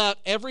I let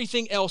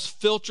everything else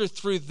filter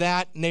through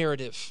that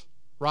narrative,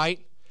 right?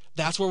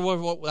 That's where we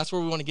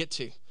want to get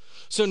to.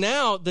 So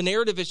now the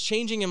narrative is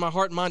changing in my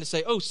heart and mind to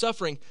say, oh,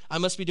 suffering, I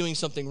must be doing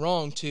something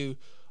wrong, to,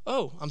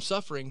 oh, I'm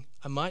suffering,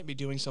 I might be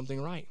doing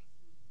something right.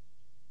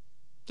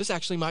 This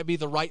actually might be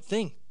the right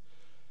thing.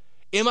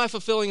 Am I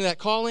fulfilling that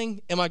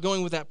calling? Am I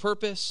going with that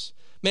purpose?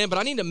 Man, but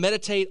I need to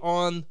meditate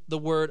on the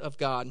Word of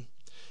God.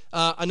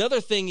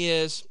 Another thing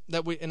is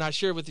that and I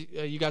shared with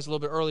you guys a little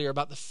bit earlier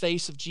about the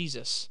face of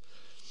Jesus.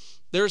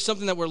 There is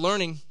something that we're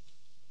learning,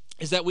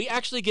 is that we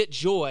actually get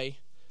joy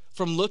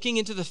from looking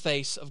into the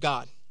face of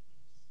God.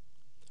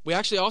 We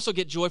actually also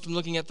get joy from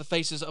looking at the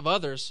faces of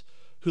others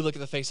who look at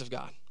the face of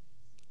God.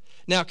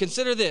 Now,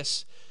 consider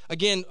this.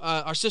 Again,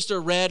 our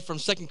sister read from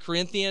 2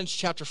 Corinthians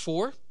chapter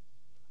 4,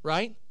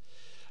 right?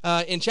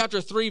 In chapter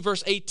 3,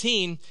 verse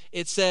 18,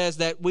 it says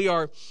that we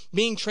are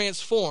being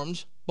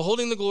transformed,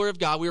 beholding the glory of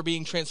God, we are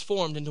being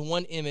transformed into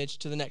one image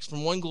to the next,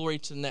 from one glory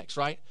to the next,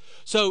 right?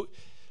 So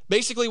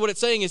basically what it's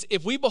saying is,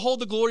 if we behold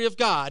the glory of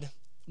God,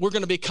 we're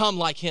going to become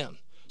like him.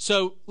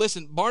 So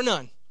listen, bar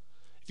none.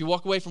 If you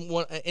walk away from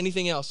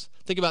anything else,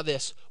 think about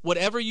this.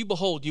 Whatever you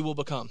behold, you will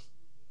become.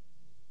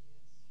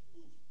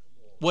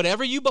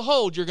 Whatever you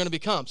behold, you're going to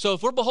become. So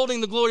if we're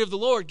beholding the glory of the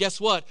Lord, guess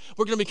what?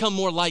 We're going to become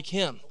more like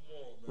him,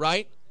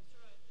 right?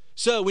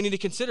 So we need to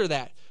consider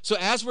that. So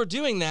as we're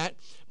doing that,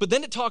 but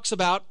then it talks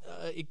about,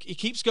 it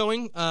keeps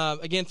going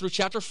again through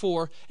chapter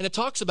 4, and it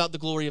talks about the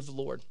glory of the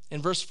Lord.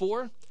 In verse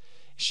 4,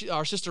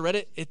 our sister read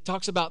it, it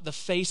talks about the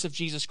face of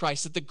Jesus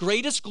Christ, that the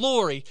greatest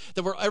glory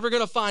that we're ever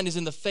going to find is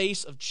in the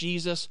face of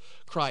Jesus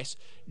Christ.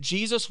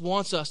 Jesus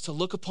wants us to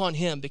look upon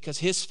him because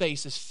his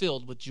face is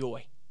filled with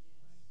joy.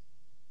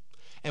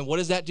 And what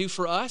does that do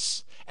for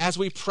us? As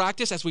we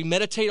practice, as we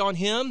meditate on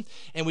him,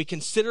 and we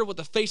consider what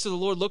the face of the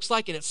Lord looks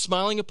like, and it's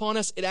smiling upon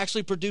us, it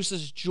actually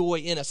produces joy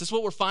in us. That's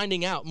what we're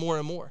finding out more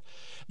and more,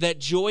 that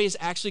joy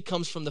actually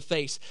comes from the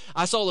face.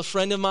 I saw a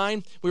friend of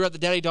mine. We were at the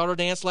daddy-daughter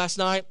dance last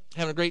night,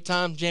 having a great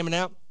time, jamming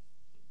out.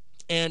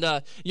 And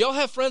y'all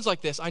have friends like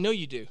this. I know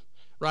you do,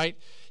 right?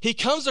 He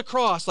comes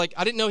across, like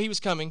I didn't know he was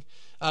coming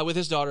with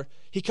his daughter.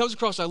 He comes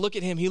across, I look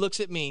at him, he looks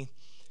at me,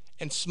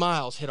 and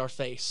smiles hit our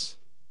face,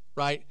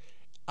 right?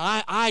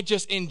 I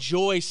just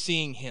enjoy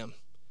seeing him.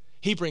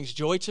 He brings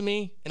joy to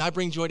me, and I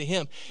bring joy to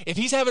him. If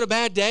he's having a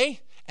bad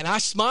day, and I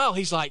smile,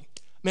 he's like,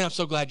 man, I'm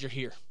so glad you're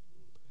here.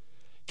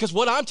 Because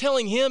what I'm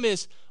telling him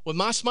is, with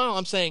my smile,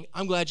 I'm saying,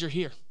 I'm glad you're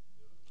here.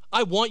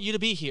 I want you to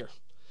be here.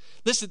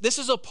 This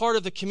is a part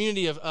of the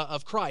community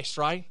of Christ,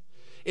 right?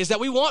 Is that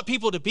we want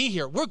people to be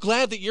here. We're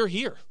glad that you're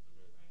here,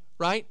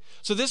 right?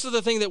 So this is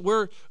the thing that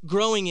we're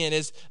growing in,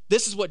 is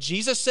this is what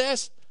Jesus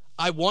says.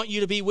 I want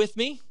you to be with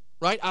me,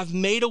 right? I've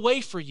made a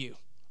way for you.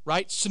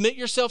 Right? Submit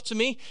yourself to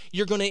me.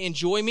 You're going to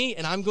enjoy me,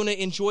 and I'm going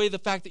to enjoy the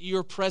fact that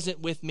you're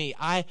present with me.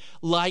 I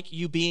like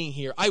you being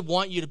here. I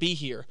want you to be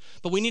here.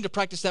 But we need to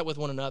practice that with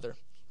one another,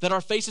 that our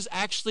faces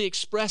actually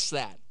express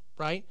that,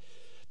 right?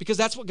 Because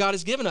that's what God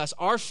has given us.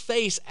 Our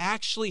face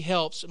actually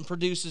helps and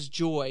produces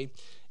joy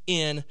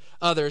in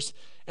others.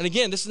 And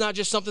again, this is not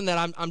just something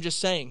that I'm just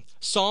saying.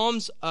 Psalm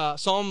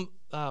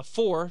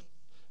 4,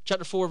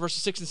 chapter 4,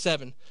 verses 6 and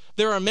 7.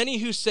 There are many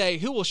who say,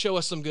 who will show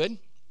us some good?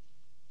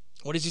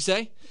 What does he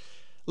say?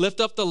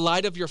 Lift up the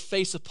light of your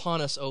face upon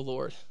us, O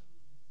Lord.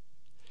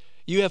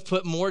 You have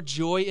put more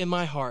joy in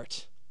my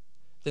heart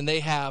than they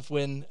have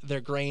when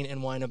their grain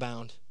and wine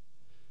abound.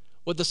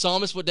 What the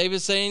psalmist, what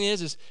David's saying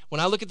is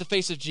when I look at the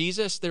face of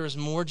Jesus, there is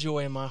more joy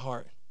in my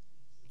heart.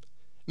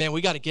 Man,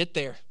 we got to get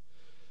there.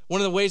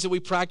 One of the ways that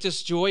we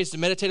practice joy is to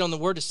meditate on the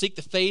word, to seek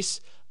the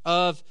face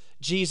of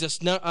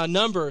Jesus.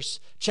 Numbers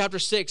chapter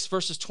 6,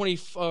 verses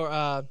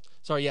 24,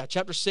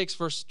 chapter 6,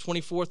 verse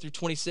 24 through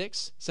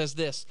 26 says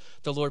this: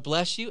 the Lord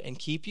bless you and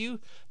keep you.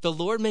 The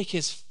Lord make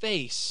his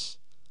face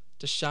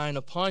to shine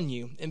upon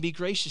you and be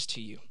gracious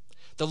to you.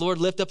 The Lord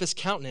lift up his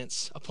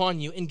countenance upon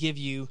you and give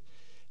you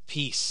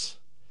peace.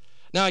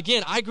 Now,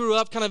 again, I grew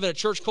up kind of in a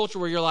church culture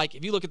where you're like,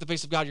 if you look at the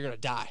face of God, you're going to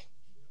die.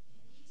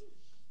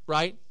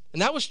 Right?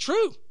 And that was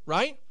true,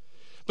 right?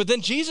 But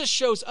then Jesus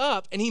shows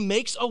up and he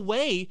makes a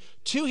way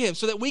to him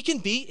so that we can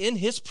be in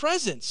his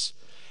presence.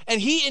 And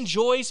he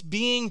enjoys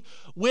being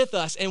with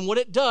us. And what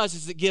it does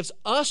is it gives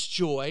us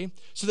joy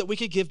so that we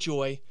could give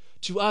joy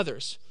to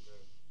others.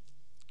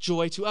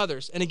 Joy to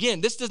others. And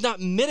again, this does not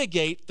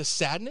mitigate the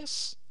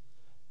sadness.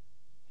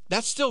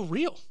 That's still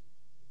real.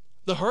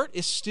 The hurt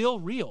is still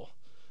real.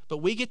 But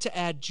we get to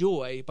add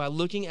joy by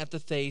looking at the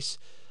face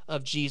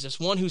of Jesus,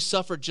 one who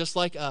suffered just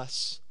like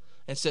us,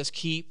 and says,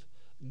 keep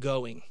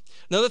going.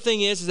 Another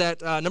thing is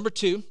that number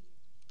 2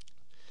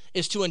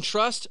 is to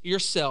entrust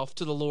yourself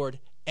to the Lord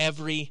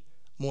every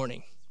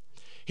morning.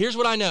 Here's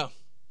what I know.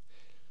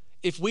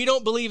 If we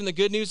don't believe in the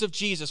good news of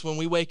Jesus when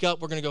we wake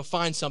up, we're going to go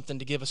find something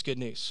to give us good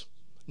news.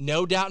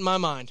 No doubt in my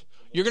mind.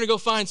 You're going to go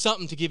find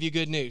something to give you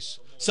good news.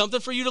 Something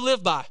for you to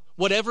live by,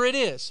 whatever it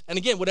is. And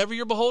again, whatever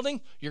you're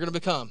beholding, you're going to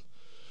become.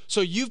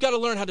 So you've got to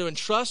learn how to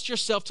entrust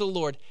yourself to the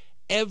Lord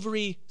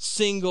every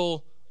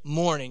single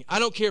morning. I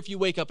don't care if you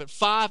wake up at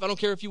 5. I don't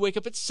care if you wake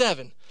up at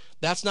 7.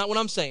 That's not what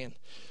I'm saying.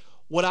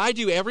 What I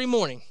do every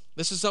morning,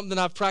 this is something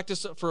I've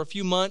practiced for a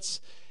few months,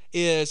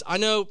 is I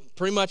know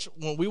pretty much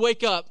when we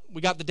wake up, we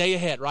got the day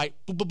ahead, right?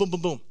 Boom, boom, boom,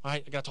 boom, boom. All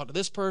right, I got to talk to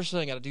this person.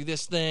 I got to do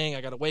this thing.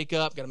 I got to wake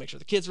up. Got to make sure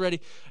the kid's ready.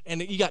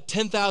 And you got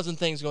 10,000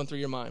 things going through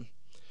your mind.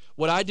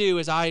 What I do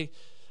is I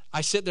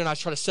sit there and I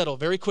try to settle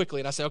very quickly.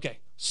 And I say, okay,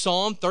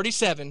 Psalm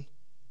 37,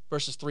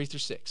 verses 3 through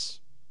 6.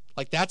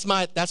 Like that's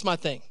my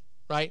thing,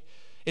 right?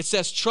 It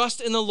says,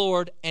 trust in the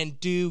Lord and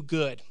do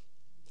good.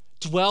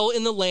 Dwell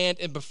in the land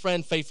and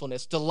befriend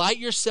faithfulness. Delight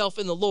yourself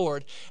in the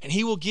Lord, and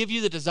he will give you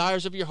the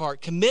desires of your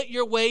heart. Commit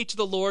your way to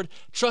the Lord.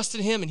 Trust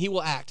in him, and he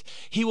will act.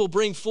 He will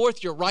bring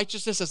forth your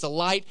righteousness as the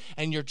light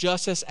and your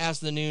justice as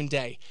the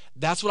noonday.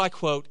 That's what I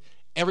quote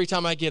every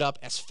time I get up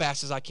as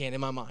fast as I can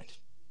in my mind.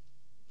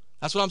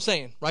 That's what I'm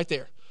saying right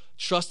there.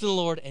 Trust in the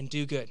Lord and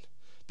do good.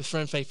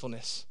 Befriend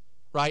faithfulness,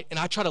 right? And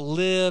I try to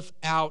live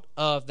out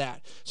of that.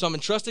 So I'm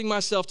entrusting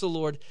myself to the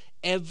Lord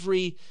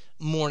every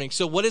morning.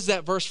 So what is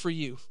that verse for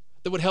you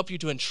that would help you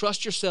to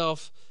entrust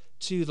yourself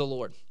to the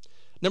Lord?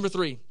 Number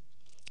 3,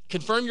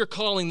 confirm your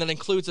calling that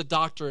includes a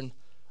doctrine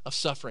of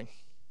suffering.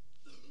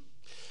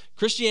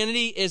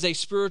 Christianity is a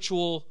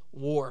spiritual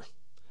war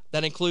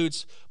that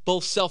includes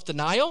both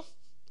self-denial,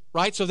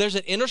 right? So there's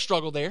an inner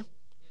struggle there,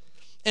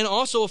 and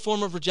also a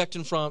form of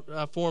rejection from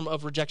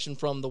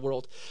the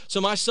world. So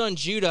my son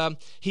Judah,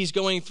 he's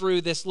going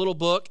through this little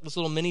book, this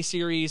little mini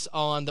series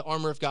on the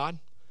armor of God,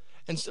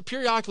 and so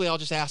periodically I'll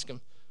just ask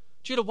him,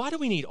 Judah, why do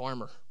we need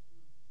armor?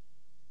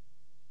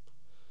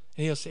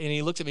 And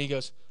he looks at me, he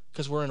goes,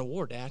 because we're in a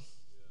war, Dad.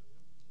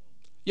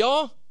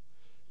 Y'all,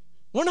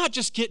 we're not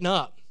just getting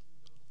up,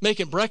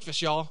 making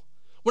breakfast, y'all.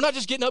 We're not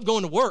just getting up,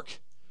 going to work.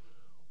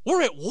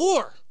 We're at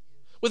war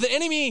with an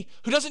enemy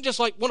who doesn't just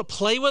want to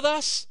play with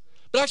us,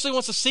 but actually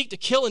wants to seek to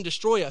kill and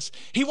destroy us.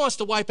 He wants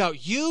to wipe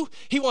out you.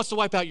 He wants to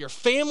wipe out your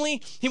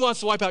family. He wants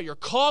to wipe out your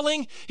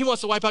calling. He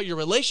wants to wipe out your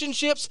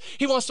relationships.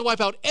 He wants to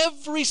wipe out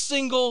every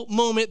single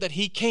moment that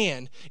he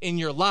can in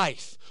your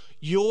life.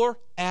 You're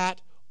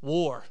at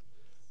war.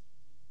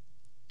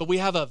 But we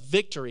have a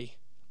victory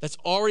that's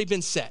already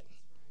been set.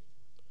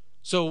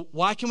 So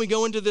why can we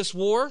go into this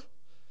war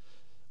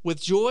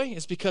with joy?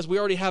 It's because we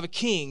already have a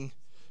king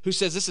who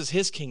says this is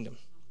his kingdom,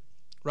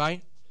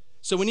 right?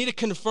 So we need to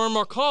confirm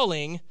our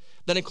calling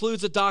that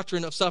includes a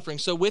doctrine of suffering.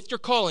 So with your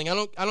calling,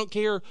 I don't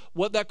care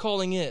what that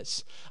calling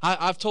is.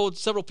 I've told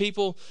several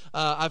people,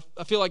 I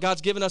feel like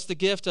God's given us the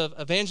gift of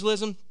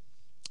evangelism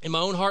in my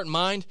own heart and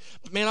mind.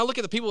 But man, I look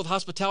at the people with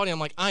hospitality, I'm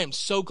like, I am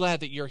so glad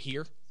that you're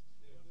here.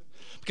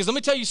 Because let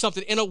me tell you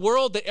something, in a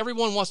world that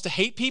everyone wants to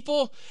hate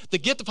people, the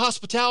gift of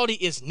hospitality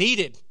is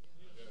needed.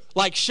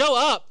 Like, show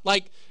up.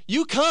 Like,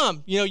 you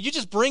come. You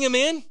just bring them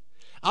in.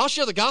 I'll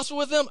share the gospel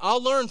with them.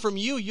 I'll learn from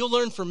you. You'll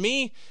learn from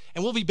me.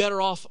 And we'll be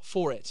better off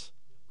for it,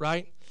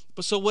 right?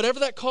 But so whatever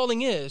that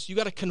calling is, you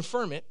got to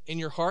confirm it in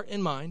your heart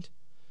and mind.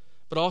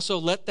 But also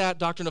let that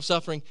doctrine of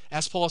suffering,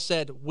 as Paul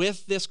said,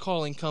 with this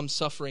calling comes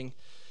suffering.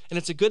 And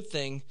it's a good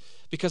thing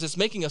because it's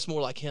making us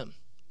more like him.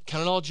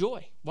 Count it all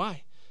joy.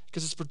 Why?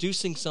 Because it's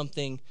producing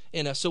something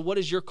in us. So what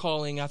is your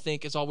calling, I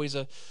think, is always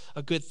a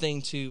good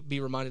thing to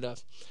be reminded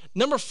of.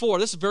 Number 4,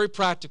 this is very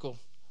practical.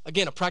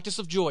 Again, a practice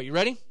of joy. You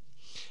ready?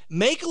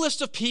 Make a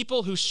list of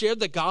people who shared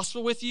the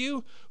gospel with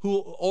you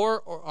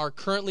or are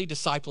currently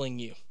discipling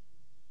you.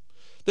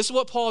 This is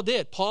what Paul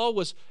did. Paul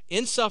was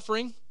in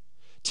suffering.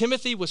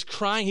 Timothy was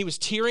crying. He was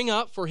tearing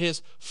up for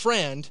his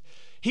friend.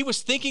 He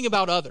was thinking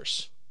about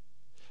others.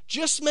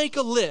 Just make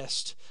a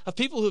list of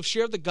people who have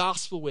shared the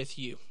gospel with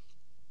you,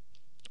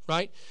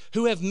 right?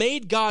 Who have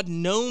made God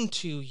known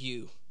to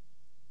you.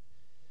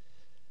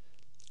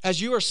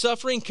 As you are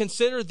suffering,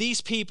 consider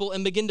these people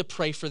and begin to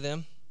pray for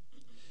them.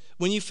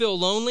 When you feel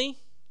lonely,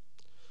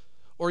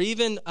 or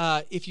even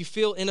if you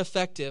feel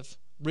ineffective,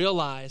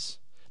 realize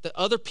that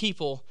other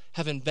people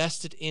have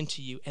invested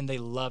into you and they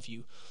love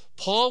you.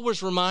 Paul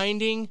was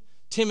reminding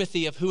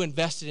Timothy of who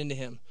invested into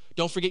him.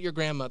 Don't forget your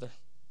grandmother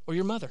or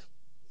your mother.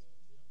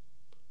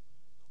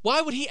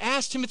 Why would he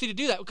ask Timothy to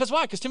do that? Because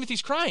why? Because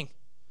Timothy's crying.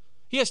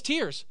 He has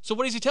tears. So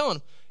what is he telling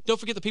him? Don't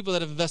forget the people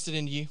that have invested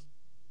into you.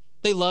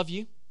 They love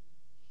you.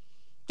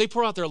 They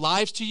pour out their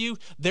lives to you.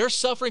 They're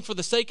suffering for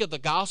the sake of the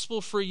gospel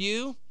for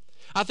you.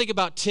 I think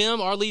about Tim,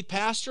 our lead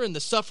pastor, and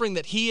the suffering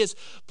that he has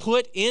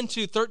put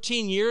into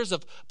 13 years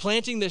of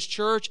planting this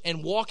church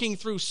and walking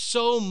through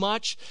so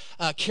much,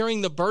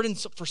 carrying the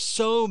burdens for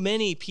so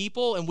many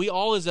people. And we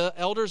all as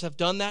elders have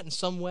done that in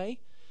some way.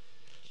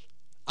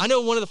 I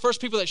know one of the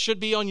first people that should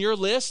be on your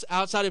list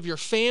outside of your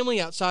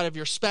family, outside of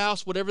your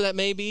spouse, whatever that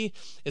may be,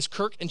 is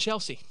Kirk and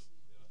Chelsea.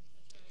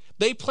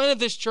 They planted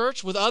this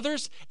church with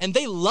others, and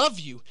they love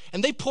you,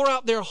 and they pour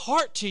out their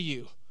heart to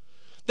you.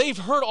 They've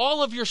heard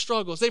all of your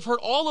struggles. They've heard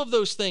all of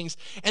those things,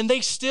 and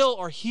they still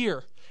are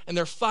here, and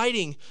they're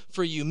fighting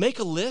for you. Make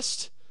a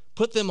list,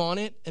 put them on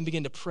it, and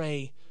begin to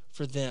pray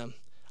for them.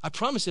 I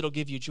promise it'll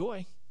give you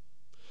joy,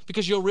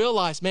 because you'll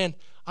realize, man,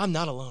 I'm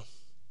not alone.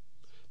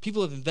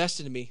 People have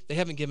invested in me. They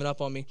haven't given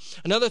up on me.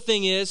 Another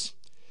thing is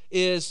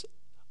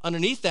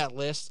underneath that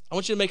list, I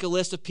want you to make a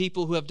list of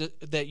people who have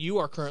that you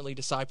are currently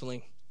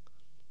discipling,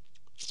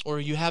 or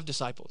you have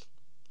discipled.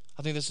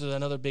 I think this is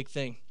another big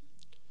thing,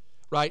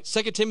 right?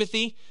 2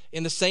 Timothy,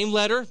 in the same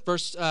letter,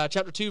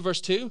 chapter 2,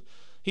 verse 2,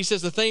 he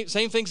says the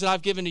same things that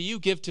I've given to you,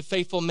 give to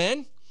faithful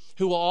men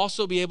who will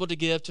also be able to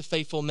give to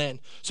faithful men.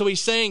 So he's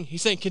saying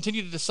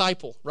continue to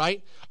disciple,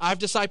 right? I've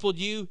discipled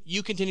you,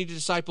 you continue to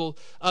disciple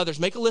others.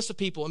 Make a list of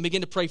people and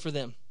begin to pray for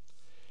them.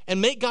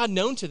 And make God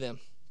known to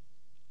them.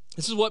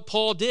 This is what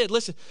Paul did.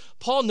 Listen,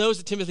 Paul knows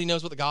that Timothy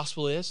knows what the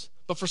gospel is,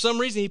 but for some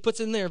reason he puts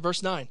in there,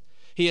 verse 9.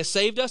 He has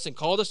saved us and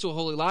called us to a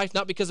holy life,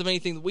 not because of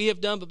anything that we have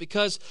done, but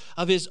because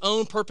of his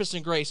own purpose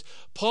and grace.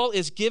 Paul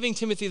is giving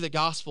Timothy the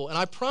gospel, and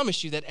I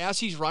promise you that as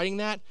he's writing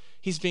that,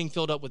 he's being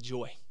filled up with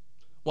joy.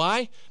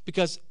 Why?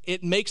 Because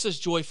it makes us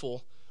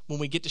joyful when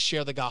we get to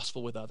share the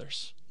gospel with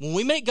others. When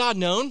we make God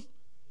known,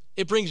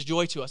 it brings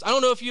joy to us. I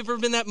don't know if you've ever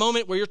been in that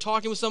moment where you're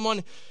talking with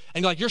someone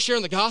and you're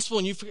sharing the gospel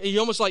and you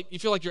almost you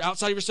feel like you're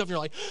outside of yourself and you're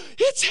like,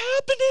 it's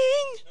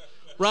happening,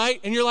 right?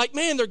 And you're like,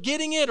 man, they're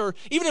getting it. Or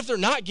even if they're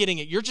not getting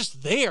it, you're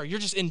just there. You're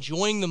just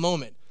enjoying the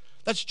moment.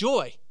 That's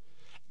joy.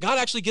 God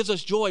actually gives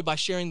us joy by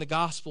sharing the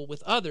gospel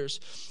with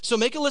others. So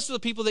make a list of the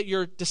people that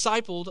you're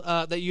discipled,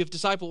 that you have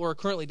discipled or are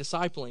currently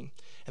discipling,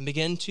 and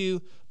begin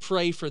to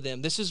pray for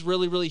them. This is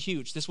really, really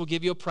huge. This will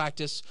give you a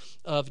practice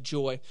of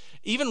joy.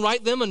 Even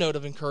write them a note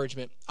of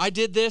encouragement. I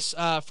did this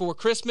for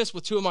Christmas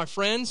with two of my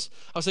friends.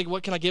 I was thinking,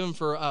 what can I give them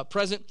for a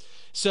present?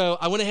 So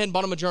I went ahead and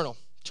bought them a journal,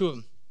 two of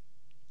them.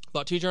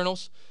 Bought 2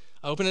 journals.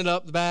 I opened it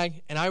up, the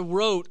bag, and I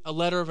wrote a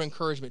letter of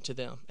encouragement to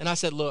them. And I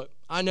said, look,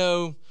 I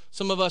know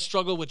some of us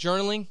struggle with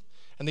journaling,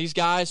 and these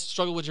guys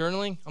struggle with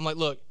journaling. I'm like,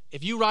 look,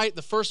 if you write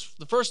the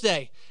first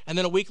day, and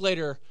then a week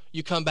later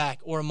you come back,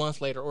 or a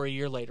month later, or a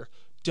year later,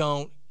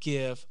 don't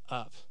give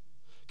up.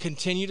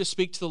 Continue to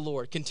speak to the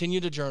Lord. Continue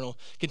to journal.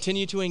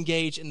 Continue to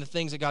engage in the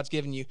things that God's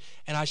given you.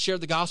 And I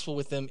shared the gospel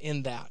with them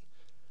in that.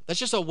 That's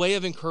just a way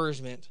of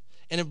encouragement.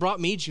 And it brought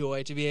me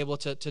joy to be able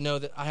to know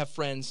that I have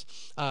friends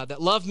that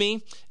love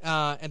me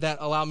and that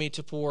allow me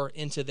to pour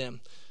into them.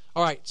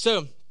 All right,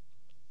 so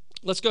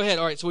let's go ahead.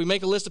 All right, so we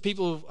make a list of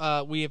people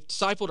we have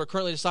discipled or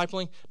currently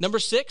discipling. Number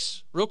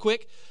 6, real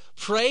quick,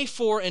 pray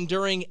for and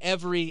during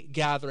every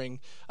gathering.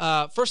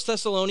 1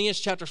 Thessalonians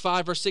chapter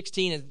 5, verse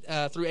 16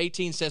 through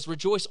 18 says,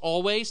 rejoice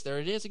always. There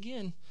it is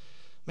again.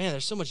 Man,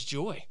 there's so much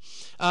joy.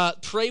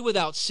 Pray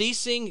without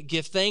ceasing.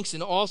 Give thanks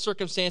in all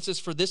circumstances,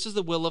 for this is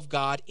the will of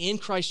God in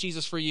Christ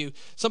Jesus for you.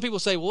 Some people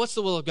say, well, what's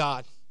the will of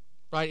God?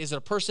 Right? Is it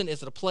a person?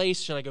 Is it a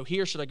place? Should I go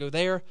here? Should I go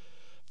there?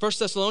 1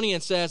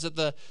 Thessalonians says that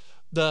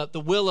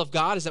the will of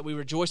God is that we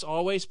rejoice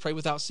always, pray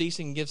without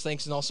ceasing, and give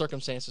thanks in all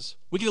circumstances.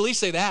 We can at least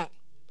say that.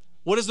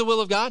 What is the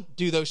will of God?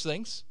 Do those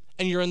things,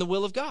 and you're in the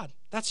will of God.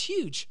 That's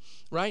huge,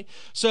 right?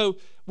 So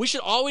we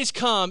should always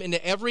come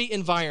into every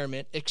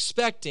environment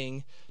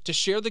expecting to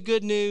share the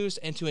good news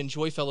and to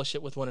enjoy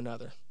fellowship with one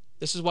another.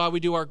 This is why we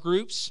do our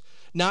groups,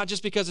 not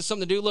just because it's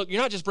something to do. Look, you're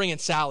not just bringing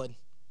salad,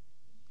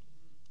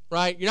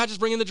 right? You're not just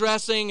bringing the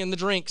dressing and the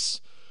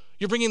drinks.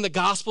 You're bringing the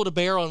gospel to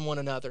bear on one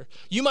another.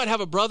 You might have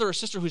a brother or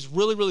sister who's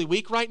really, really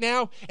weak right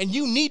now, and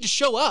you need to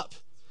show up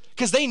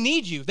because they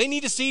need you. They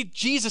need to see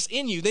Jesus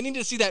in you. They need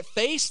to see that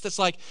face that's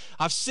like,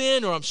 I've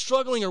sinned or I'm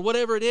struggling or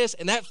whatever it is,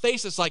 and that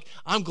face that's like,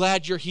 I'm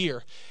glad you're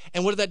here.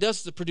 And what that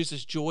does is it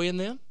produces joy in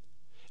them.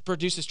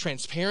 produces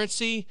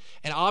transparency.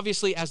 And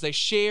obviously, as they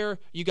share,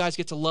 you guys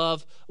get to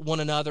love one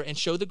another and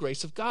show the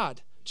grace of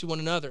God to one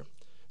another.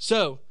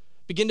 So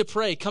begin to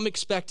pray. Come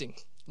expecting.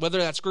 Whether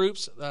that's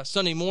groups,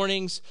 Sunday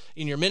mornings,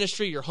 in your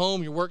ministry, your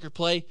home, your work, your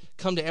play,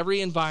 come to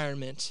every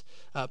environment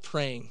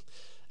praying.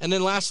 And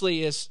then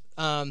lastly is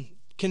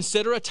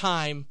consider a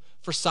time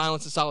for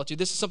silence and solitude.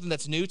 This is something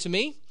that's new to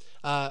me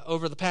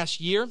over the past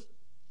year.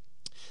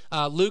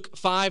 Luke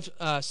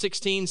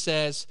 5:16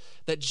 says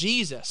that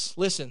Jesus,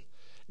 listen,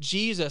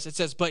 Jesus, it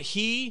says, but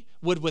he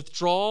would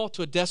withdraw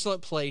to a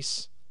desolate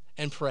place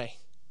and pray.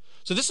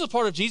 So this is a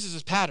part of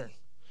Jesus' pattern.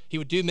 He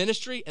would do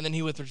ministry, and then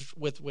he would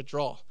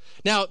withdraw.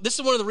 Now, this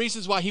is one of the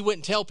reasons why he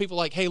wouldn't tell people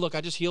like, hey, look,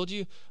 I just healed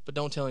you, but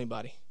don't tell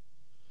anybody.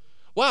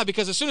 Why?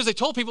 Because as soon as they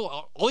told people,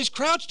 all these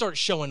crowds started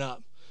showing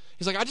up.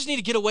 He's like, I just need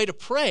to get away to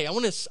pray. I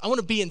want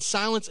to be in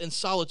silence and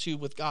solitude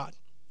with God,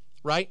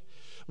 right?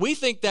 We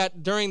think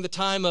that during the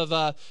time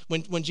of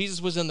when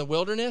Jesus was in the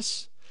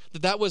wilderness,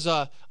 that was,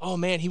 oh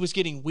man, he was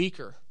getting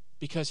weaker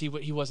because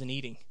he wasn't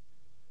eating.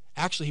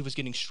 Actually, he was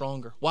getting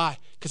stronger. Why?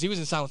 Because he was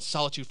in silence and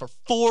solitude for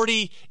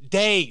 40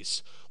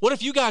 days. What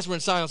if you guys were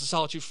in silence and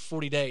solitude for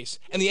 40 days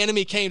and the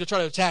enemy came to try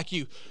to attack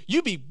you?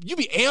 You'd be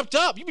amped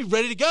up. You'd be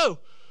ready to go.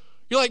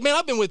 You're like, man,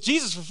 I've been with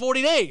Jesus for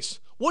 40 days.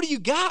 What do you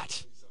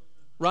got?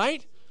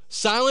 Right?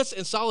 Silence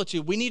and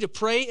solitude. We need to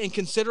pray and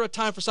consider a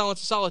time for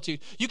silence and solitude.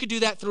 You could do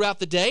that throughout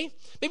the day,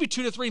 maybe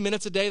 2 to 3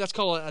 minutes a day. That's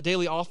called a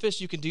daily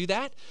office. You can do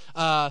that.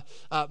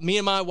 Me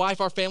and my wife,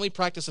 our family,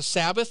 practice a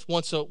Sabbath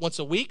once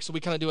a week. So we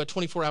kind of do a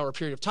 24-hour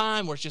period of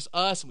time where it's just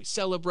us and we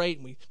celebrate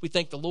and we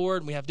thank the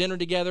Lord and we have dinner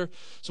together.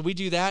 So we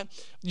do that.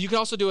 You can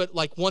also do it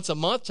like once a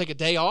month, take a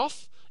day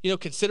off.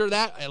 Consider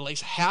that at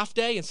least half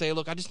day and say,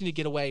 look, I just need to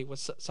get away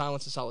with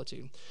silence and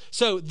solitude.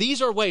 So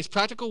these are ways,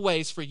 practical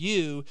ways for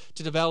you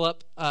to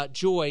develop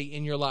joy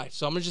in your life.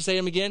 So I'm going to just say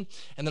them again,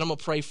 and then I'm going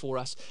to pray for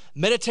us.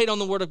 Meditate on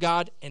the Word of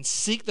God and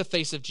seek the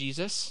face of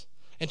Jesus.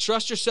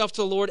 Entrust yourself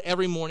to the Lord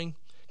every morning.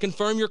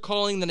 Confirm your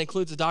calling that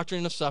includes the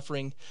doctrine of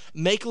suffering.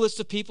 Make a list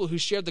of people who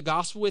shared the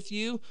gospel with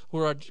you, who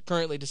are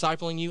currently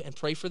discipling you, and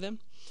pray for them.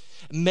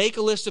 Make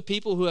a list of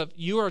people who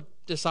you are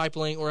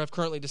discipling or have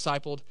currently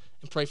discipled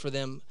and pray for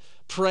them.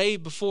 Pray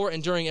before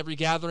and during every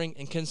gathering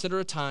and consider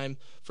a time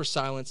for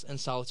silence and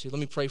solitude. Let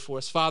me pray for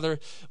us. Father,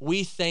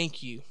 we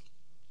thank you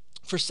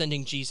for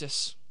sending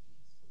Jesus,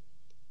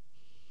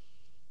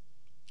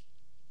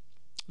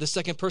 the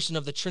second person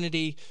of the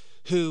Trinity,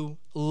 who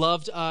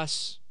loved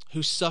us,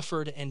 who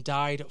suffered and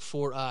died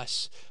for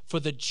us. For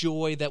the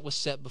joy that was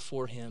set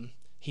before him,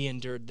 he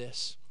endured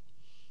this.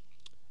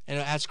 And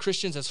as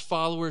Christians, as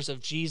followers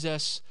of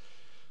Jesus,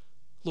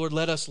 Lord,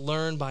 let us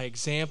learn by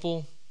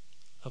example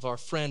of our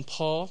friend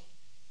Paul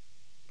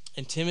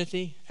and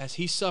Timothy as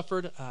he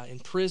suffered in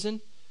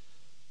prison,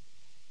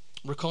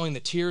 recalling the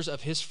tears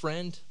of his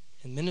friend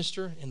and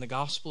minister in the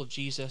gospel of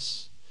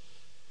Jesus.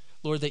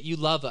 Lord, that you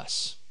love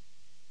us.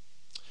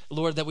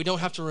 Lord, that we don't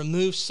have to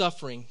remove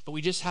suffering, but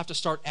we just have to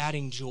start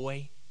adding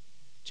joy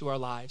to our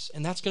lives.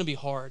 And that's going to be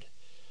hard.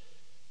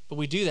 But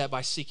we do that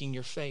by seeking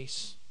your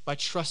face, by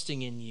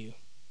trusting in you,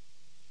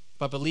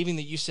 by believing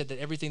that you said that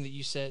everything that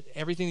you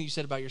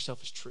said about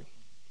yourself is true.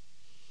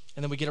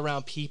 And then we get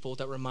around people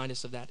that remind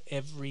us of that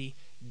every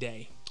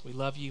day. We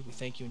love you. We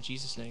thank you in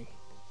Jesus' name.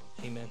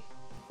 Amen.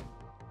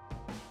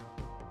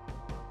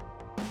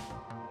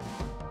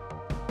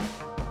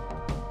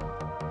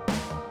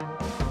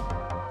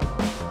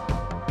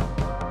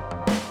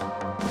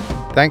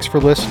 Thanks for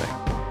listening.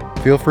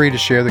 Feel free to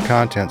share the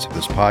contents of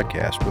this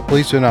podcast, but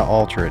please do not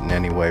alter it in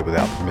any way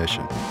without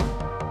permission.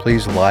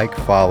 Please like,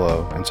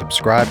 follow, and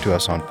subscribe to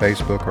us on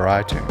Facebook or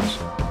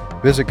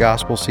iTunes. Visit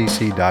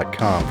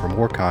gospelcc.com for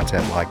more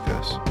content like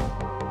this.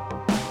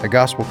 At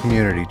Gospel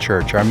Community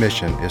Church, our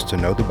mission is to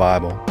know the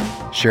Bible,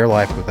 share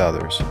life with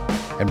others,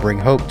 and bring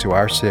hope to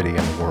our city and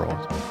the world.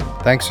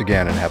 Thanks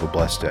again and have a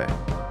blessed day.